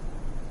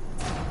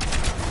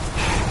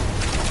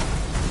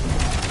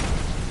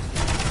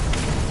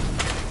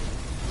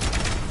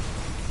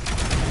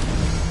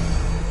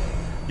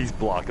 He's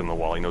blocking the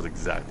wall. He knows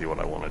exactly what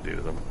I want to do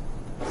to them.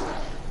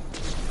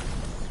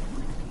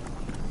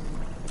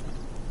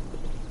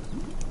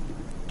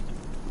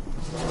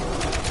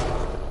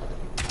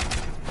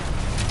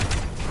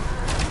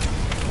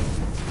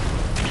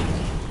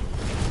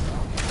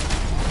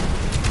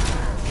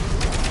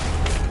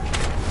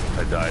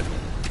 I died.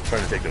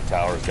 Trying to take the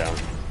towers down.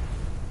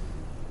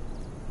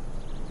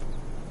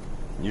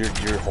 You're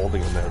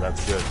holding them there.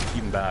 That's good.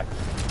 Keep them back.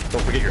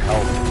 Don't forget your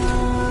health.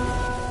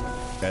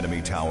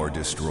 Enemy tower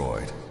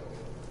destroyed.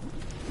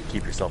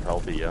 Keep yourself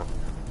healthy, yeah.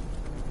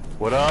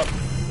 What up?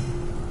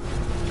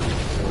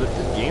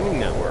 Lifted Gaming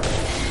Network.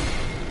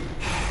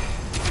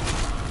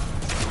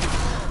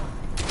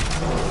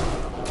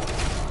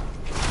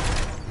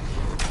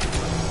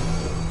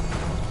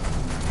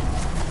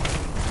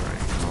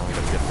 Alright, well, we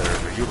gotta get there.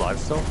 Are you live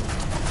still?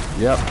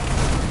 Yep.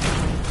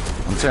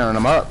 I'm tearing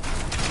them up.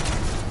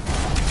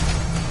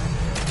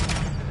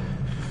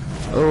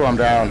 Oh, I'm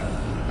down.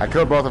 I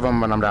killed both of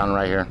them, but I'm down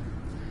right here.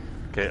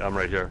 Okay, I'm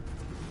right here.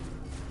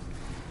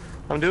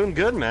 I'm doing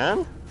good,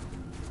 man.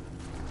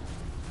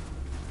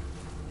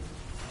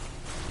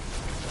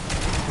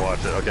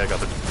 Watch it. Okay, I got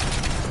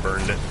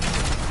burned it.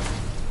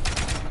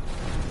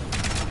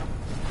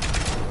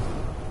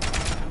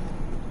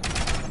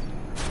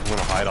 I'm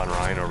gonna hide on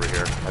Ryan over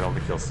here. I don't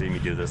think he'll see me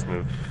do this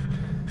move.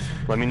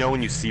 Let me know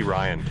when you see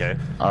Ryan, okay?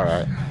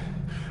 Alright.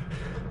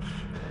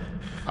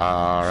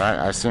 Alright,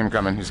 I see him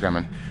coming. He's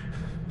coming.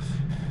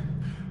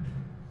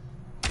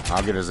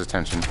 I'll get his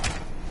attention.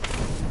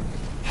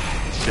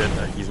 Shit,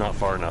 he's not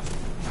far enough.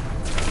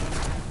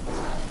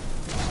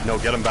 No,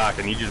 get him back.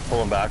 I need you to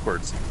pull him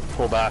backwards.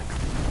 Pull back.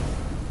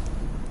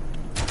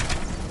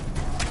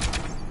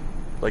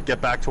 Like,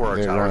 get back to where our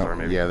towers are,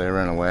 maybe. Yeah, they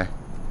ran away.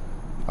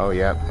 Oh,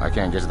 yeah, I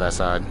can't get to that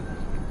side.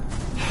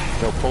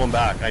 No, pull him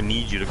back. I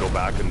need you to go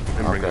back and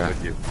bring them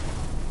with you.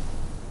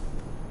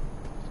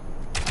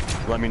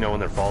 Let me know when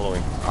they're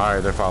following.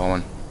 Alright, they're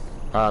following.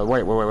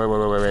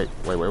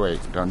 Wait.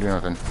 Don't do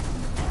nothing.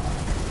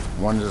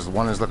 One is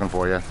looking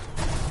for you.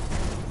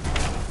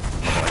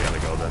 I gotta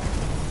go then.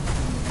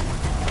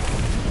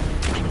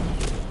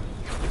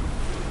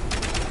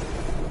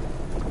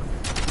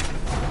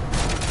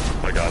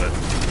 I got it.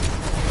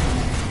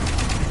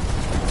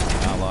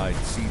 Allied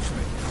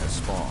siegeman has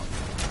spawned.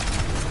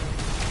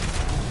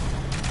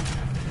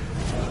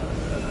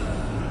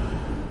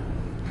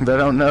 They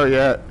don't know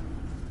yet.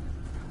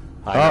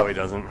 I know he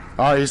doesn't.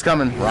 Oh, he's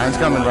coming. Ryan's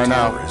coming right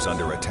now. Tower is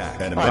under attack.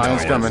 Enemy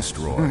Ryan's tower coming.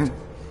 destroyed.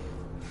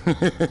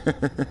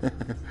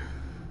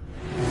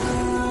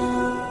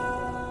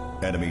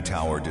 Enemy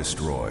tower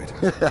destroyed.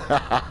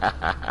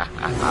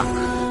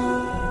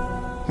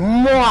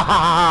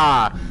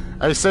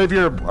 Hey, save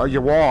your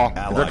wall.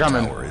 Allied They're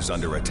coming. tower is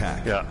under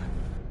attack. Yeah.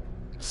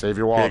 Save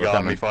your wall. They They're got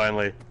coming. me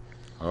finally.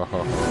 Oh.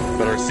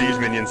 But our siege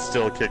minion's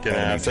still kicking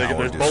Enemy ass. tower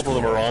There's both of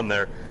them are destroyed. on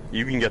there.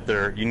 You can get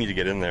there. You need to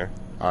get in there.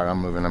 All right, I'm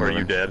moving. Or are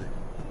you dead?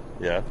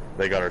 Yeah.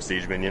 They got our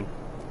siege minion.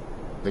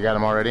 They got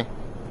him already.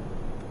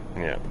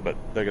 Yeah, but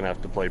they're gonna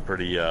have to play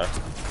pretty. Yeah,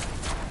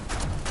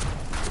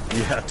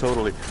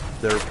 totally.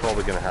 They're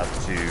probably gonna have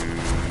to.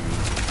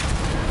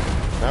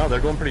 No, they're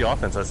going pretty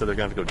offense. I said they're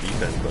gonna have to go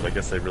defense, but I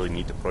guess they really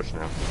need to push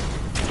now.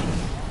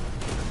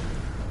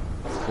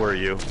 Where are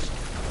you?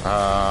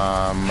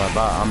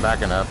 I'm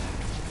backing up.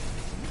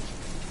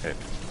 Okay.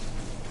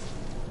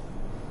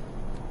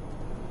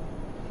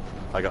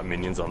 I got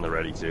minions on the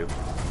ready too.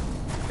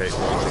 Okay,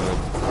 launching them.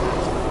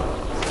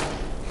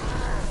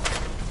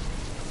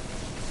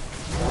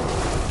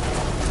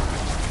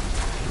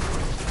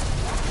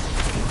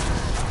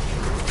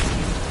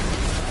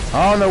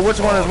 I don't know which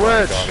one is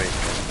which. Got me.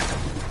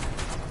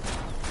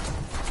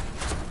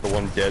 The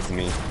one dead's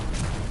me.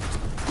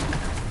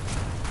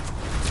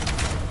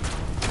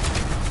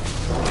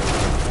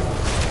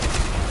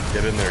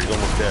 Get in there, he's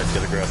almost dead.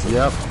 Get aggressive.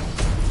 Yep.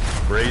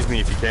 Raise me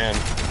if you can.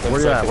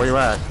 Where you at? Where you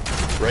at?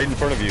 Right in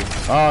front of you.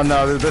 Oh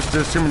no,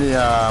 there's too many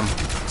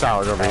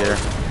towers over here.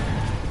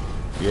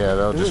 Yeah,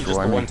 they'll Just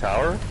destroy the me. one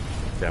tower?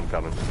 Okay, I'm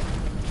coming.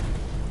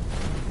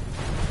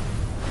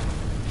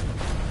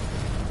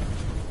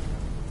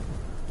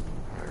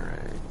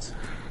 Alright.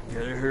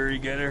 Gotta hurry,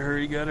 gotta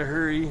hurry, gotta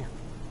hurry.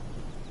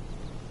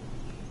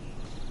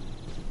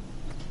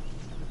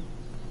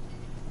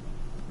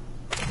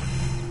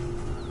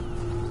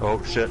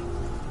 Oh, shit.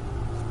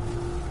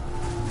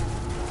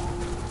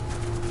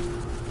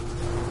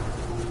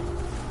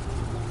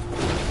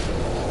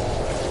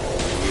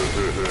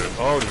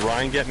 Oh, did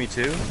Ryan get me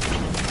too?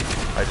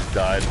 I just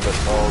died, but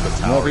oh, the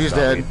tower. Nope, he's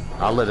dead.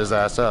 I'll lit his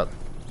ass up.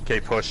 Okay,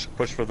 push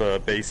for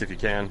the base if you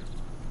can.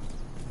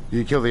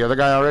 You killed the other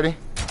guy already?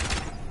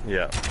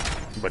 Yeah,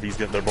 but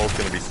they're both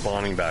gonna be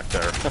spawning back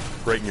there,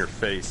 right in your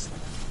face.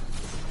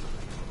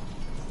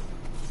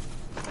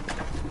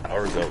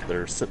 Tower's out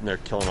there, sitting there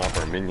killing off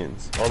our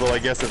minions. Although I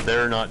guess if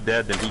they're not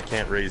dead, then he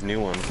can't raise new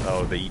ones.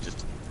 Oh, they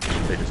just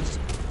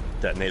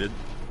detonated.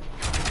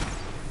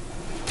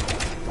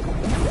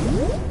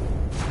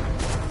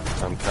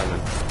 I'm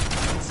coming.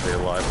 Stay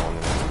alive long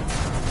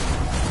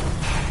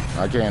enough.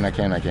 I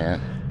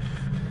can't.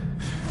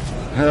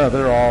 Yeah,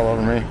 they're all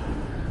over me.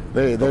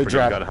 They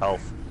dropped. Got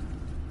health.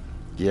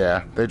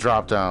 Yeah, they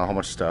dropped a whole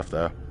bunch of stuff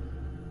though.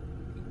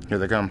 Here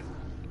they come.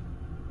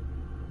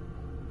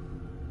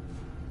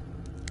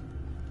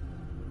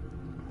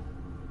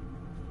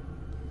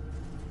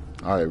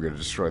 Alright, we're gonna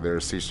destroy their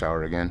siege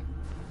tower again.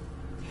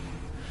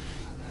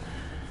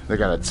 They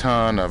got a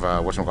ton of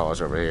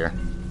whatchamacallits over here.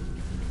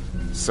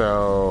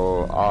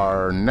 So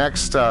our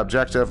next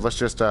objective, let's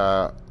just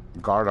guard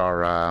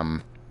our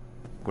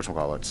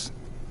whatchamacallits.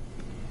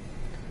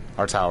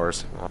 Our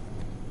towers.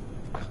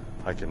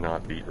 I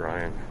cannot beat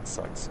Ryan. It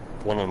sucks.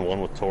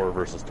 One-on-one with Tor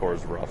versus Tor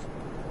is rough.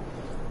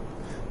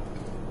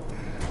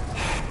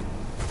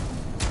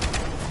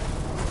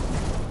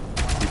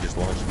 He just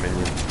launched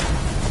minions.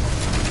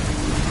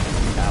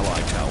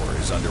 Allied tower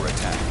is under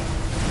attack.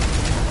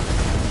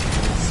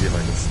 Let's see if I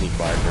can sneak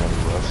by him around the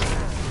rush.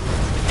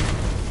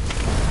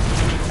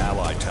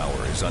 Allied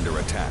tower is under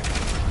attack.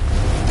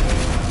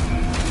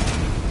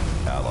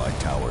 Allied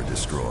tower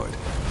destroyed.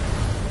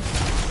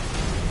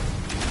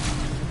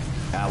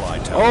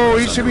 Allied tower. Oh,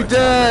 he should be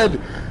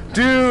dead!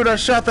 Dude, I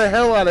shot the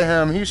hell out of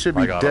him. He should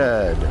be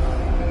dead.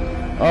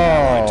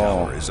 Allied Oh.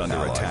 tower is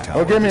under attack.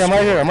 Oh, get me. I'm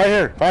right here. I'm right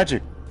here. Find you.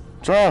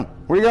 What's wrong?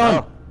 Where you going?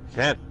 Oh,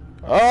 can't.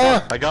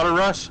 Oh, I got a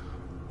rush.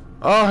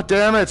 oh,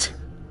 damn it.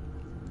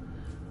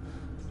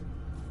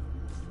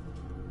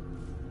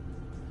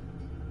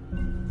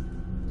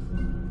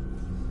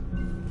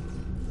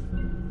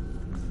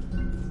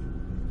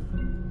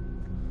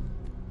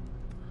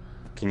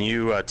 Can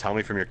you tell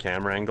me from your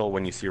camera angle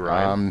when you see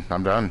Ryan?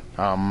 I'm done.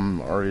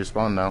 I'm already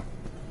spawned now.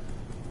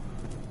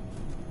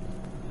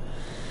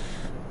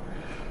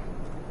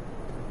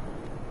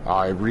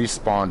 I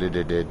respawned it.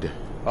 It did.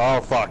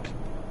 Oh, fuck.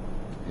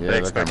 Yeah, They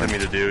expected me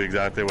to do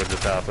exactly what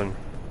just happened.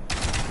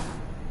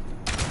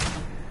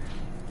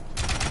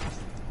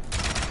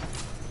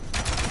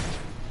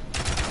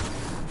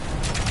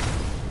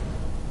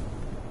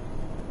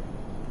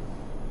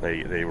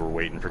 They were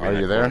waiting for me. Are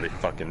you there? They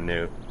fucking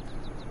knew.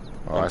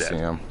 Oh, I'm I dead. see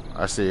him.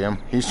 I see him.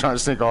 He's trying to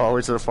sneak all the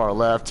way to the far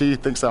left. He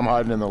thinks I'm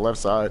hiding in the left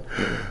side.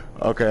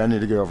 Okay, I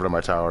need to get over to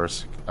my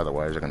towers.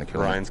 Otherwise, they're going to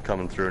kill me. Ryan's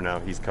coming through now.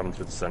 He's coming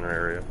through the center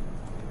area.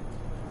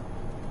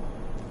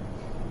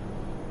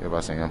 Yep, I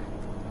see him.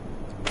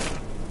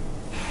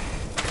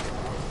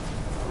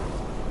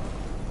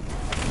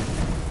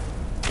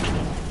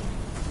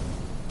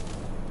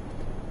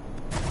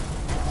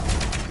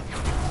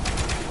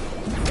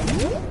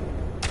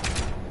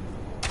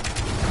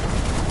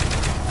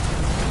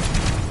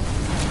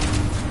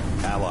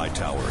 Allied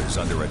tower is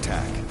under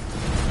attack.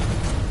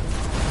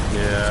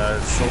 Yeah,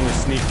 it's only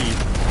sneaky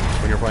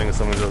when you're playing with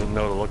someone who doesn't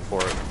know to look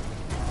for it.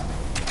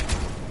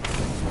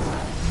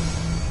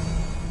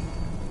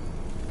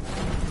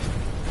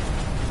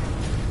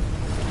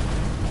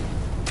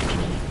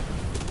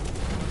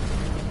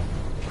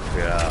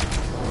 Yeah,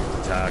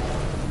 attack.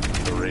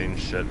 The range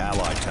shit.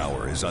 Allied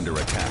tower is under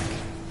attack.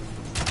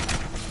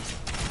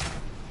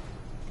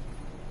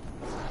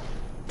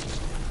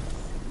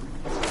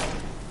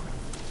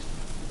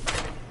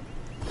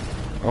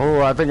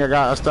 Oh, I think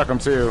I stuck him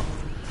too.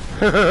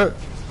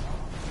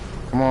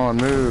 Come on,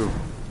 move.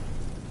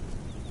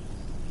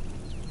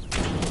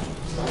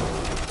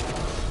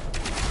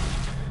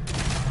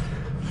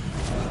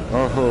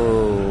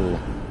 Oh,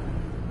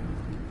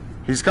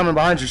 he's coming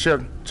behind you.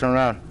 Shit, turn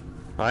around.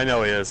 I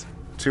know he is.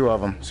 Two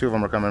of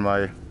them are coming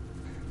by you.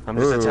 I'm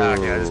just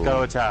attacking. I just Ooh.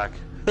 gotta attack.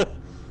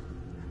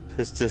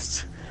 It's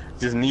just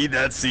need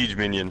that siege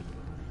minion.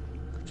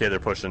 Okay, they're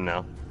pushing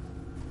now.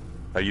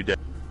 Are you dead?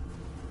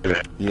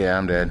 Yeah,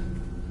 I'm dead.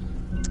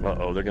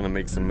 Uh-oh, they're gonna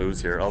make some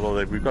moves here.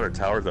 Although we've got our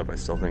towers up, I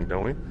still think,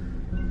 don't we?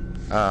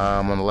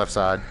 On the left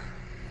side,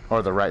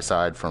 or the right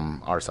side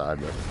from our side.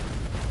 But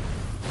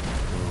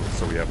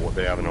So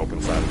they have an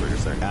open side, is what you're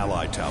saying.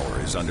 Allied tower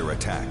is under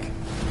attack.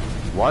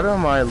 why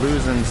am I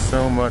losing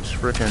so much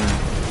frickin'?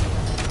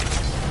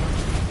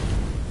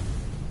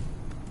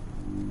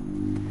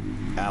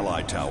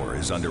 Allied tower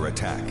is under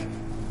attack.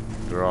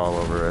 They're all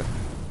over it.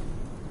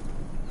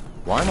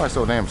 Why am I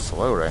so damn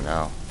slow right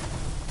now?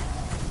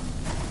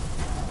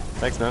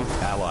 Thanks, man.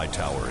 Allied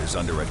tower is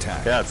under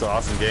attack. Yeah, it's an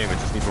awesome game. It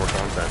just needs more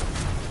content.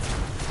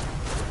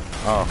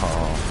 Oh,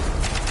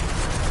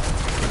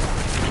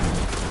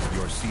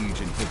 Your siege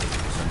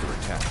inhibitor is under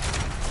attack.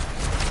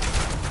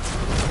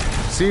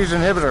 siege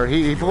inhibitor.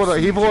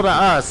 He pulled a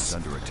us. Is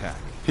under attack.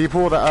 He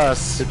pulled a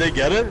us. Did they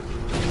get it?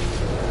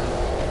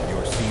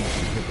 Your siege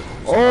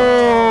inhibitor is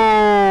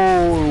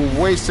Oh,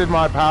 wasted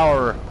my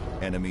power.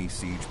 Enemy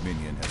siege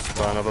minion has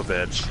Son of a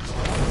bitch.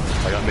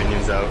 I got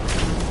minions out.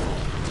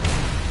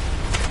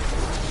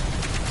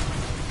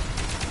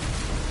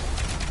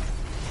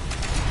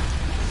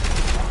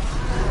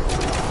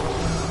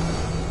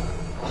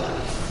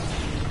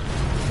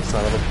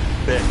 Son of a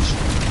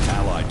bitch.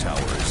 Allied tower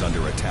is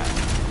under attack.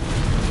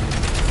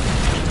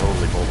 He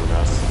totally pulled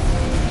us.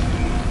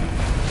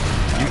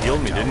 You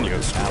healed me, didn't you?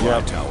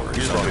 Allied tower You is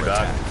just brought me under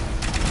back. attack.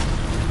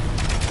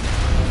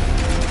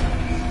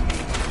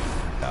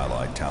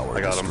 Allied tower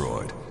I got him.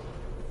 destroyed.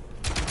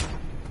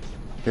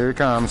 Here he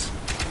comes.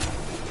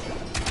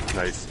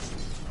 Nice.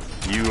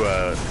 You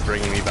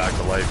bringing me back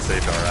to life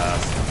saved our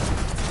ass.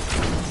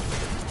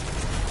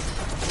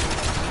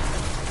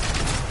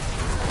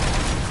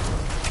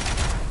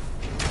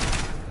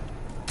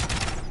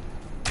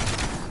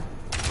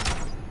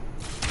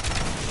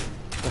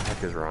 What the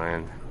heck is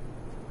Ryan?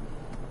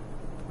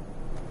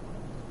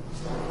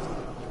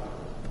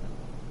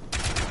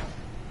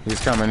 He's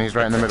coming. He's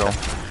right in the middle.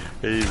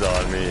 He's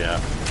on me, yeah.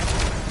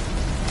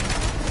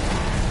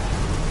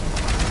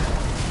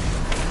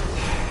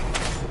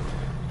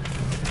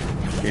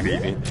 He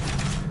beat me.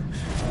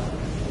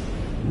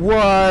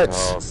 What?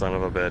 Oh, son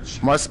of a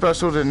bitch. My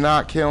special did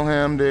not kill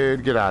him,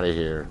 dude. Get out of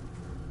here.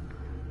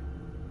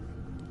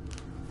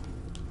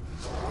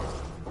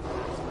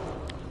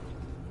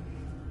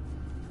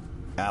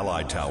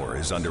 Allied tower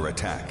is under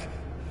attack.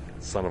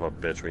 Son of a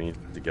bitch, we need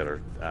to get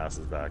our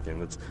asses back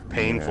in. It's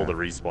painful to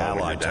respawn when you're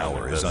Allied down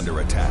tower like is this. under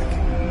attack.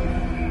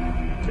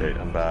 Okay,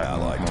 I'm back.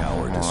 Allied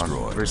tower Hold on.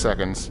 destroyed. 3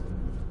 seconds.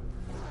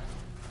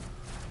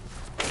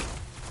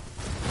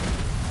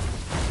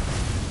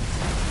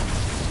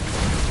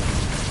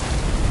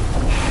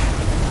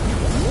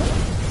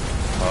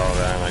 Oh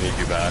man, I need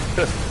you back.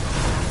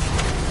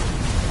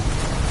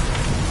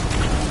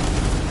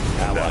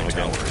 Down Allied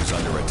again. tower is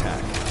under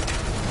attack.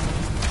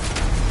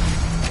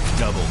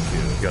 Double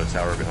kill. You got a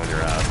tower behind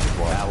your ass.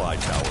 Watch.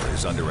 Allied tower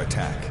is under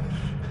attack.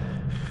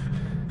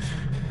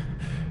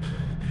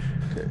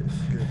 Okay,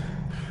 good.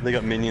 They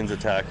got minions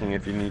attacking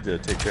if you need to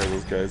take care of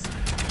those guys.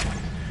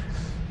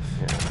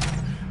 Yeah.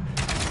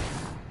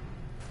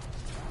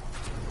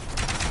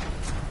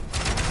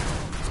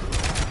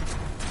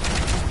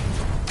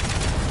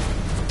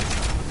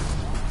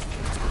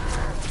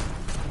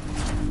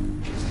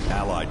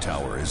 Allied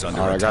tower is under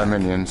Alright, I got attack.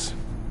 minions.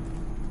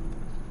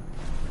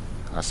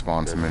 I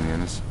spawned some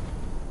minions.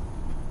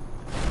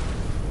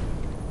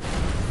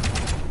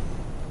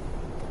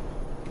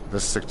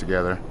 Let's stick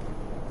together.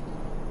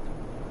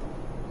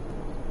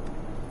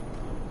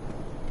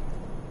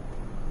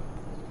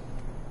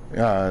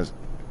 Yeah,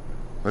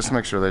 let's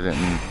make sure they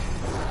didn't.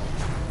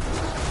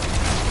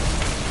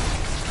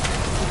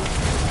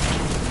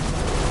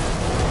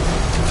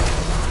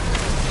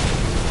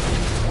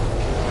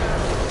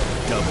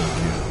 Double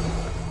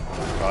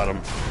kill. Got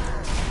him.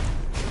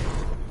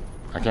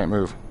 I can't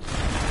move.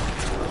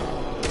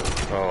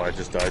 Oh, I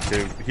just died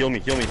too. Heal me,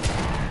 heal me.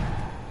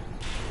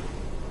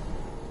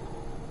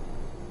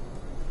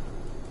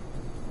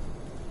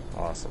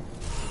 Awesome.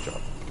 Good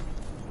job.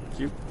 Thank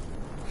you.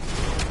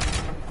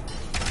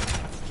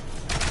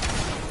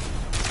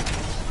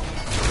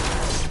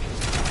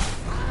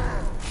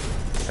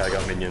 Okay, I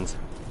got minions.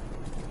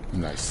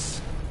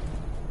 Nice.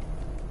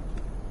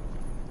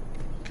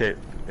 Okay,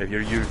 if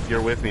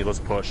you're with me, let's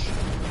push.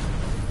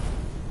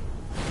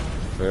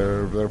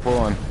 They're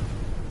pulling.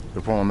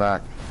 They're pulling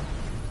back.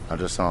 I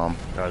just saw them.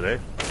 Are they?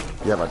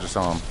 Yep, I just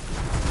saw them.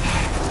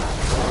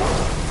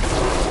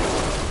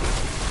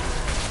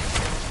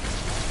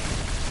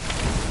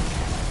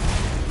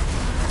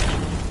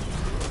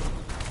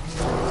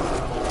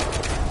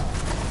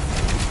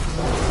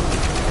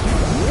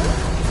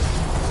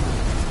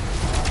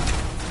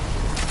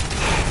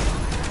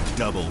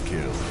 Double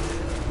kill.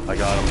 I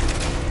got him.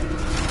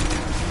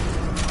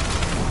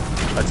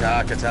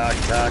 Attack, attack,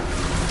 attack.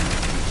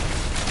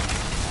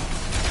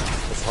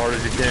 As hard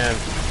as you can.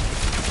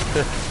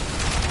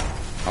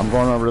 I'm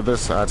going over to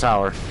this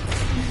tower.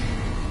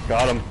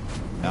 Got him.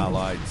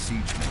 Allied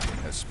siege minion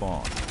has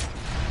spawned.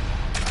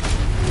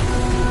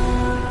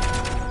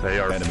 They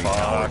are Enemy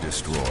tower fucked.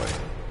 destroyed.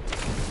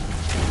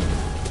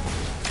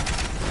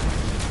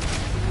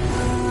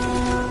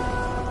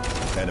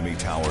 Enemy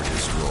tower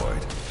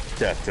destroyed.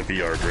 Death to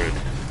VR grid.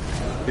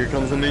 Here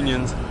comes the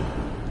minions.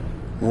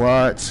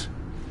 What?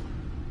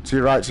 To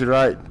your right, to your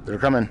right. They're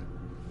coming.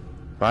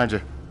 Behind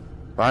you.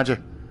 Behind you.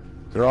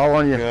 They're all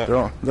on you.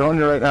 Yeah. They're on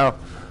you right now.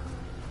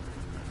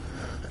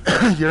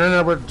 You're in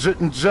there with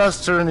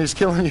Jester and he's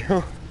killing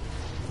you.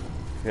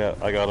 Yeah,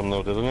 I got him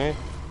though, didn't I?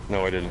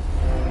 No, I didn't.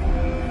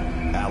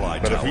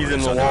 Allied But if tower he's in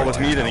is the under wall with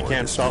attack. me, then he Tower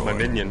can't stop my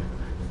destroyed. minion.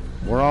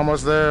 We're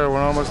almost there.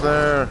 We're almost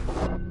there.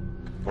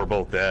 We're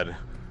both dead.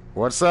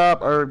 What's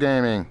up, Herb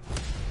Gaming?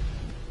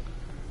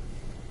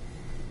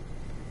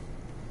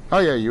 Oh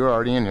yeah, you were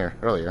already in here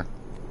earlier.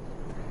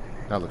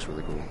 That looks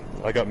really cool.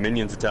 I got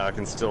minions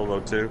attacking still though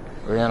too.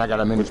 Oh, yeah, and I got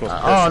a minion. Which must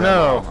piss Oh them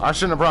no! off. I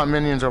shouldn't have brought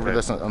minions over Okay.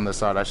 this on this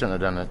side. I shouldn't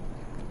have done it,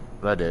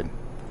 but I did.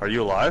 Are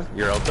you alive?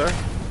 You're out there?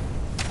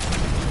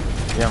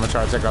 Yeah, I'm gonna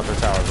try to take out the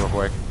towers real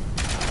quick.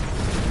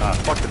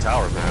 Fuck the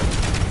towers, man.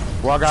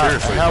 Well, I got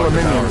Seriously, hella fuck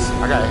the minions.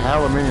 towers. I got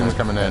hella minions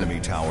coming in. Enemy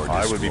tower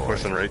destroyed. I would be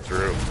pushing right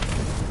through.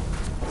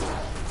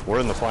 We're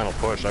in the final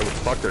push. I would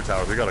fuck their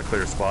towers. We got a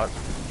clear spot.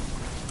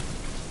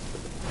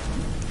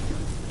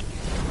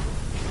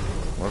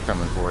 We're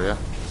coming for you.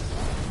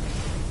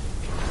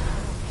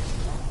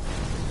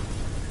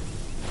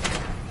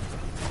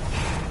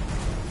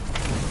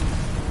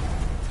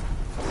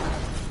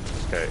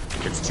 Okay,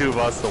 it's two of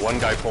us. The one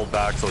guy pulled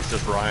back, so it's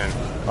just Ryan.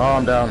 Oh,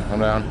 I'm down. I'm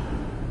down.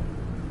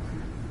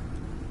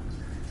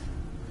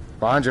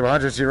 Behind you,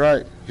 to your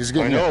right. He's I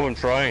getting know, you. I'm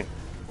trying.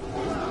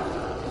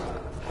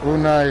 Oh,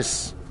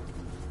 nice.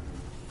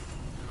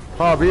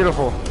 Oh,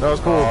 beautiful. That was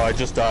cool. Oh, I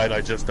just died.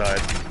 I just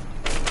died.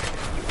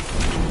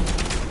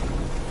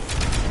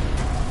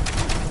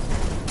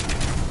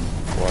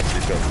 Watch,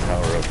 he's got the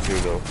tower up too,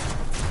 though.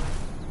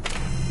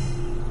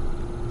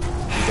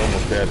 He's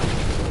almost dead.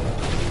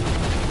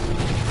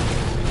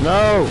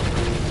 No!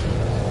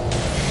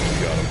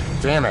 Got him.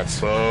 Damn it.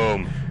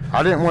 Boom.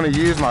 I didn't want to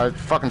use my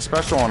fucking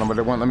special on him, but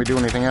it wouldn't let me do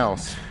anything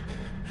else.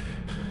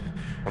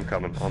 I'm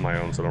coming on my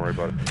own, so don't worry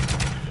about it.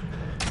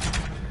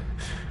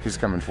 He's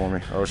coming for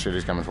me. Oh shit,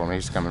 he's coming for me.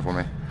 He's coming for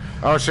me.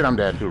 Oh shit, I'm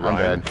dead. Who, I'm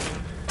Ryan? dead.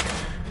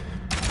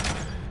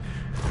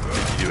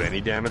 Did you do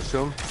any damage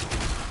to him?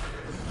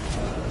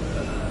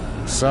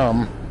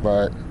 Some,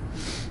 but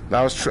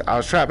I was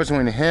trapped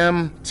between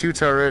him, two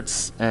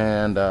turrets,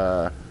 and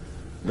It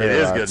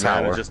is good,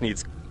 tower. man. It just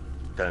needs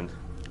content.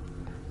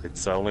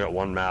 It's only got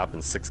one map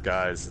and 6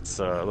 guys. It's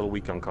a little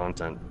weak on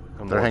content.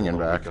 They're hanging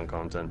back. Weak on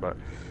content, but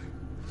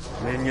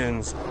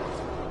minions.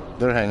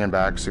 They're hanging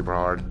back super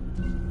hard.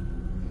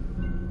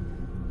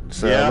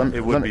 So Yeah, let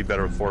it would be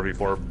better with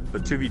 4v4,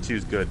 but 2v2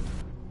 is good.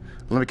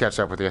 Let me catch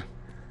up with you.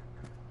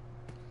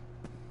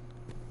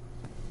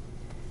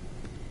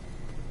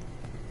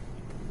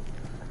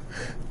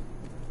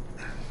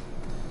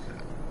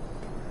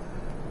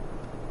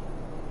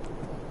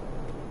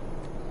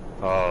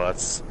 Oh,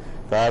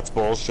 that's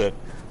bullshit.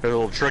 There's a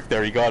little trick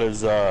there. He got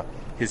his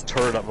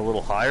turret up a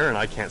little higher, and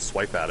I can't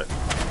swipe at it.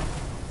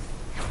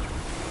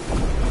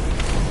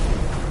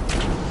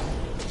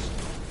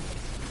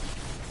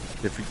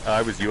 If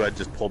I was you, I'd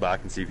just pull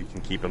back and see if you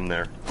can keep him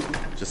there.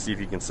 Just see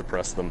if you can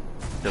suppress them,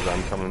 because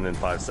I'm coming in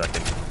 5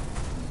 seconds.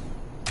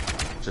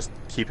 Just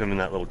keep him in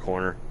that little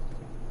corner.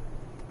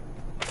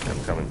 I'm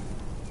coming.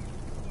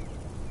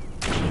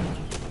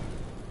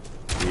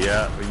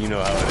 Yeah, but you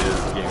know how it is,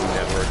 gaming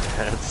network.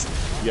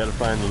 You gotta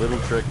find the little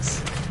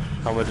tricks.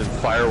 How much in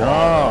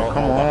firewall, Oh,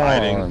 come all the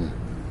hiding. on.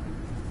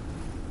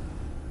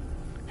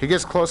 He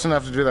gets close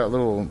enough to do that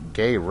little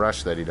gay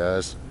rush that he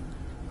does.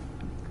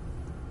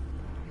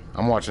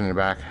 I'm watching your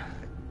back.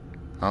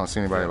 I don't see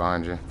anybody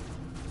behind you.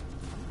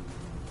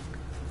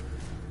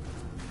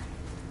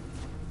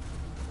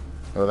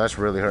 Oh, that's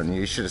really hurting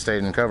you. You should have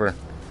stayed in cover.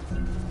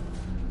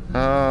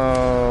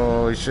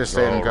 Oh, you should have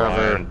stayed in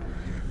cover.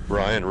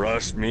 Ryan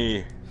rushed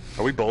me.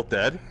 Are we both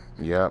dead?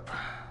 Yep.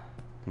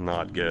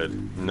 Not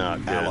good. Not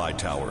good. Allied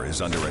tower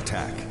is under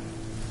attack.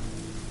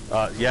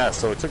 Yeah,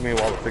 so it took me a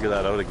while to figure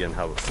that out again,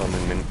 how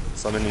summoning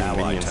Allied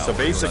minions. So tower is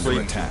basically,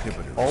 under attack.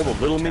 all the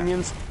little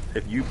minions,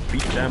 if you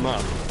beat them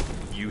up,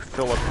 you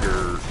fill up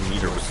your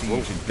meter with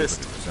little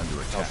fist.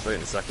 I'll show you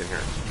in a second here.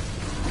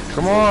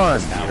 Come on.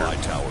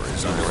 Allied tower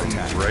is under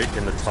attack. Right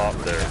in the top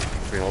there,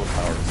 between all the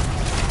towers.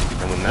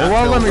 And when that It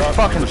won't let fills me up,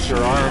 fucking you lift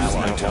your arms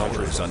Allied and tower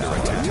launch is under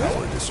attack.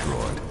 Tower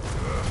destroyed.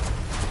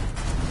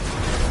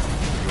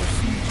 Your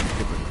siege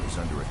inhibitor is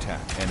under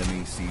attack.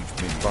 Enemy siege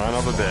minions. Son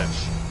of a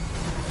bitch.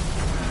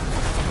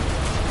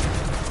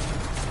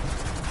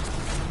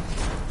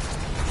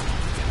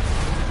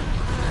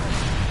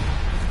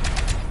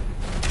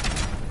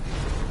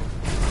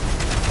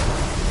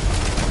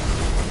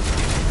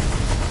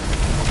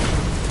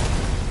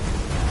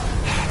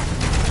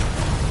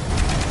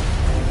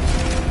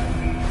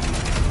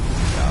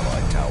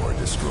 Allied tower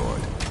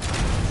destroyed.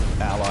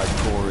 Allied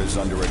core is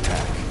under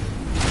attack.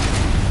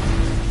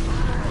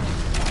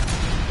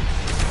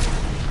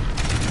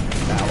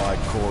 Allied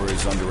core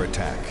is under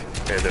attack.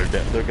 Okay, they're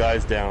dead. Their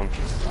guy's down.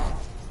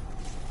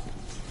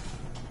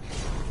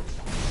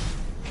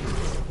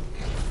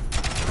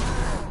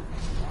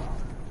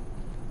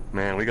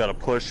 Man, we gotta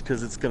push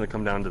because it's gonna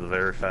come down to the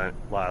very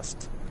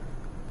last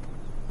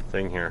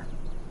thing here.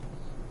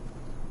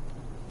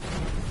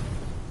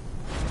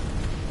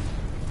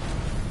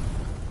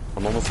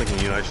 I'm almost thinking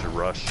you and I should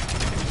rush.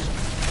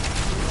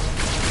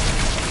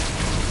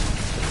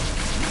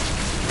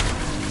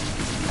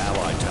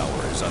 Allied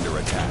tower is under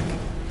attack.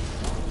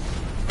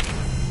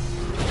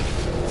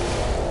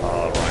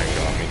 Oh, Ryan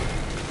got me.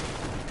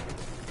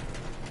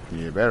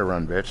 You better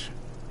run, bitch.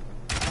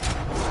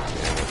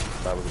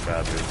 That was a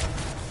bad move.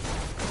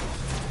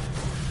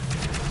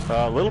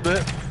 A little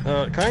bit.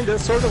 Kinda,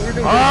 sorta. We're doing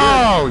pretty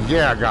Oh,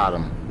 yeah, I got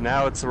him. good.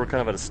 Now we're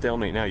kind of at a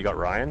stalemate now. You got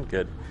Ryan?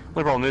 Good.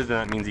 Only problem is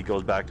that means he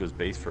goes back to his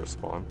base for a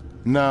spawn.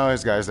 No,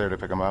 his guy's there to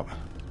pick him up.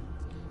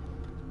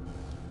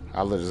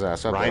 I lit his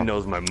ass up. Ryan though.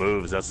 knows my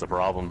moves, that's the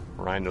problem.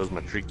 Ryan knows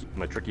my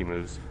tricky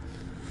moves.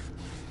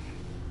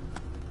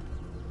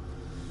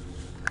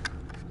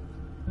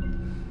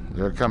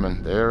 They're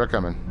coming. They're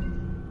coming.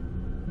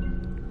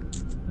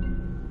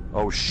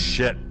 Oh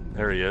shit!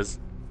 There he is.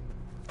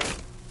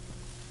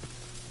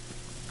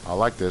 I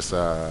like this.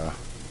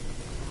 Where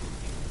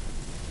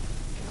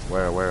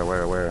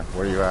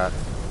are you at?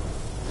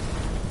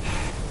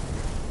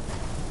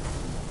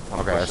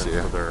 Okay, I see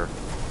you.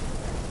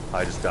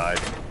 I just died.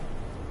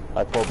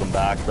 I pulled them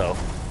back though.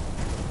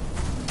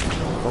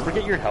 Don't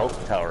forget your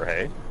health tower,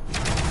 hey?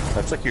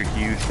 That's like your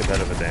huge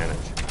competitive advantage.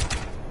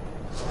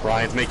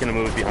 Ryan's making a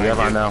move behind you.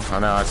 I know,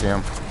 I see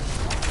him.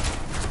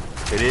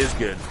 It is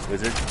good,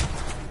 Wizard.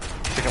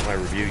 Check out my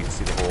review, you can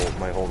see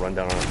my whole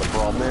rundown on it. The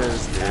problem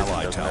is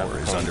Ally tower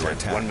is under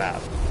attack. One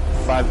map.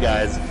 5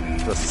 guys,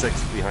 the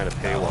 6th behind a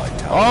paywall.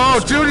 Oh,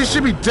 dude, he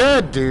should be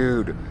dead,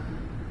 dude.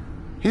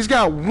 He's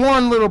got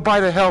one little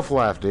bite of health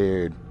left,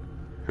 dude.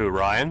 Who,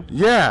 Ryan?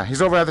 Yeah,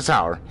 he's over at the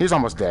tower. He's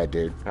almost dead,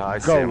 dude. Oh, I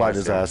see Go him, light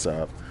his ass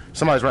up.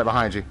 Somebody's right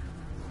behind you.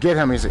 Get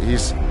him.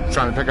 He's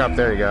trying to pick up.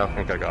 There you go. I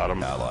think I got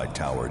him. Allied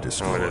tower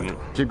destroyed. No, I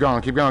didn't. Keep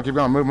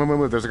going.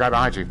 Move. There's a guy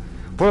behind you.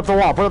 Put up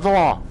the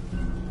wall.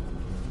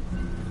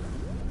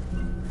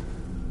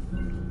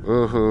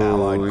 Ooh,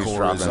 Allied he's core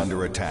dropping. is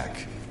under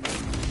attack.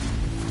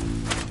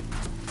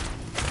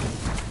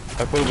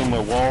 I put him on my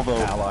wall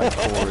though. Allied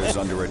core is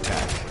under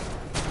attack.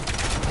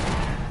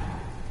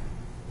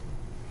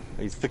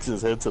 He's fixing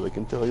his head so they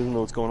can tell he doesn't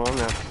know what's going on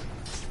now.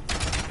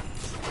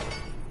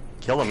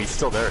 Kill him, he's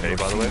still there, hey,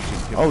 by the way.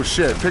 Oh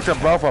shit, picked up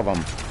both of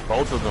them.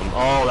 Both of them.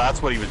 Oh,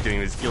 that's what he was doing.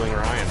 He was killing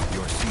Ryan.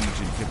 Your siege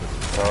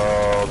inhibitor.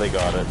 Oh, they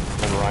got it.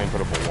 And Ryan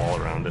put up a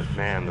wall around it.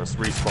 Man, this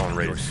respawn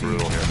rate is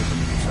brutal here.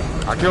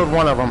 I killed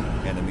one of them.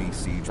 Enemy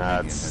siege.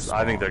 I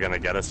think they're gonna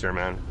get us here,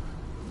 man.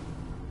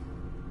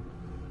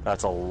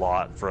 That's a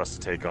lot for us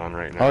to take on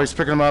right now. Oh, he's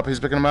picking him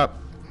up.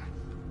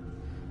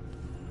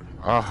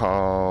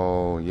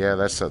 Oh, yeah,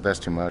 that's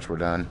too much. We're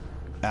done.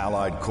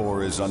 Allied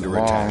core is under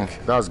Long.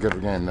 attack. That was a good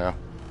game, though.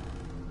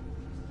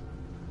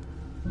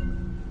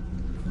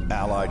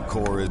 Allied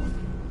core is.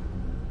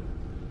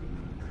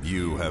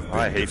 You have been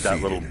I hate that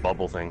defeated. little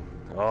bubble thing.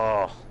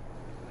 Oh,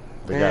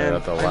 They got it man,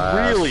 at the last.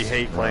 I really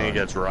hate playing run.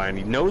 against Ryan.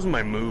 He knows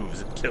my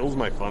moves. It kills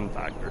my fun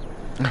factor.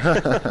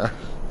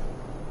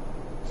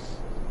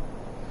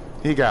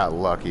 He got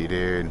lucky,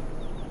 dude.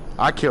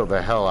 I killed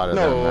the hell out of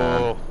them,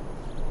 man.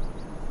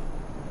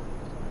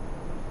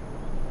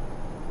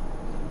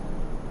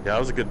 Yeah, that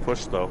was a good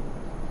push, though.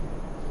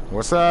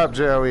 What's up,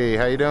 Joey?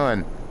 How you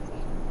doing?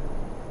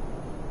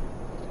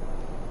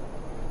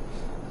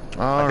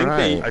 All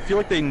right. I feel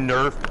like they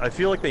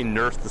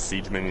nerfed the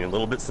siege minion a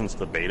little bit since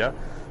the beta.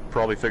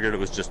 Probably figured it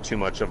was just too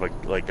much of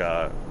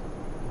a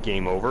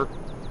game over.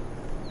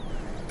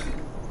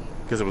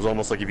 Because it was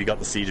almost like if you got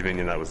the siege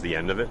minion, that was the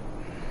end of it.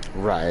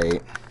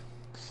 Right.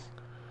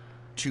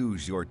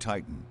 Choose your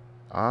Titan.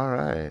 All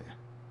right.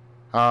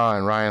 Oh,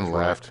 and Ryan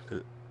left.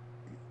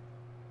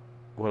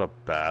 What a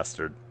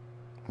bastard.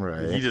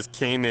 Right. He just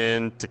came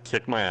in to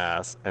kick my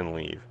ass and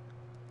leave.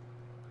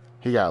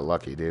 He got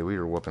lucky, dude. We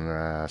were whooping their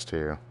ass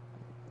too.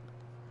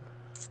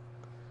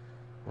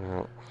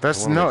 Well,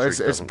 That's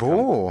it's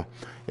bull.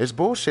 It's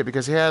bullshit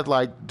because he had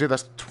dude,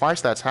 that's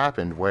twice that's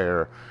happened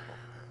where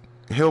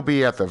he'll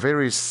be at the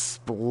very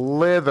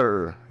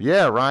slither.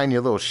 Yeah, Ryan,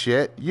 you little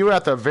shit. You were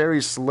at the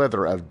very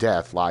slither of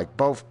death. Like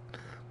both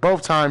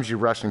times you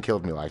rushed and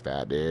killed me like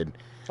that, dude.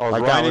 Oh,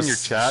 like, Ryan in your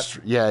chat?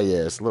 Yeah,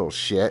 it's little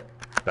shit.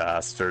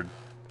 Bastard.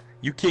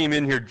 You came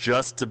in here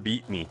just to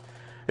beat me.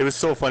 It was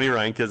so funny,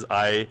 Ryan, because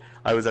I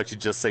was actually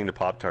just saying to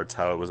Pop-Tarts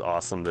how it was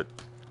awesome that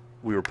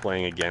we were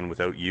playing again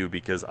without you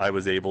because I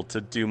was able to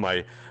do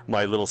my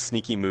little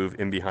sneaky move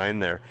in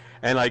behind there.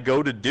 And I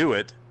go to do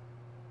it,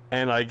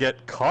 and I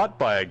get caught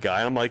by a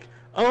guy. And I'm like,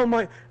 oh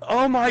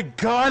my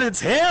God,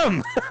 it's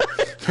him!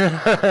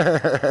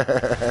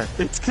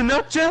 It's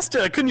Canuck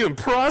Jester. I couldn't even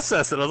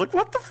process it. I was like,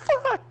 what the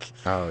fuck?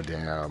 Oh,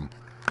 damn.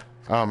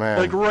 Oh, man.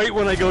 Like, right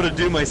when I go to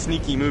do my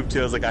sneaky move, too,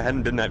 I was like, I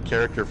hadn't been that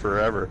character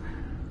forever.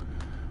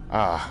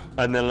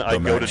 And then I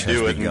go to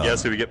do it, and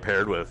guess who we get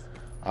paired with?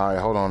 All right,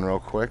 hold on real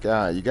quick.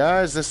 You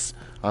guys,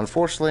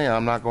 unfortunately,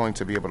 I'm not going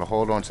to be able to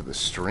hold on to the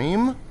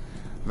stream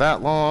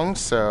that long,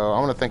 so I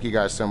want to thank you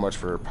guys so much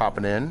for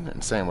popping in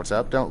and saying what's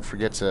up. Don't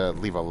forget to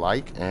leave a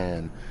like,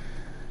 and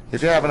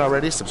if you haven't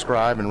already,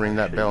 subscribe and ring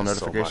that bell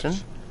notification.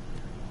 So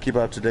Keep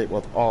up to date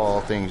with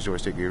all things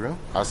Joystick Guru.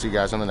 I'll see you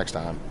guys on the next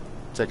time.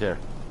 Take care.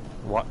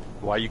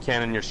 Why you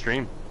can't in your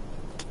stream?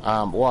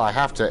 Well, I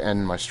have to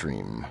end my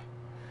stream.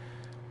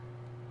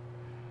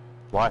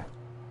 Why?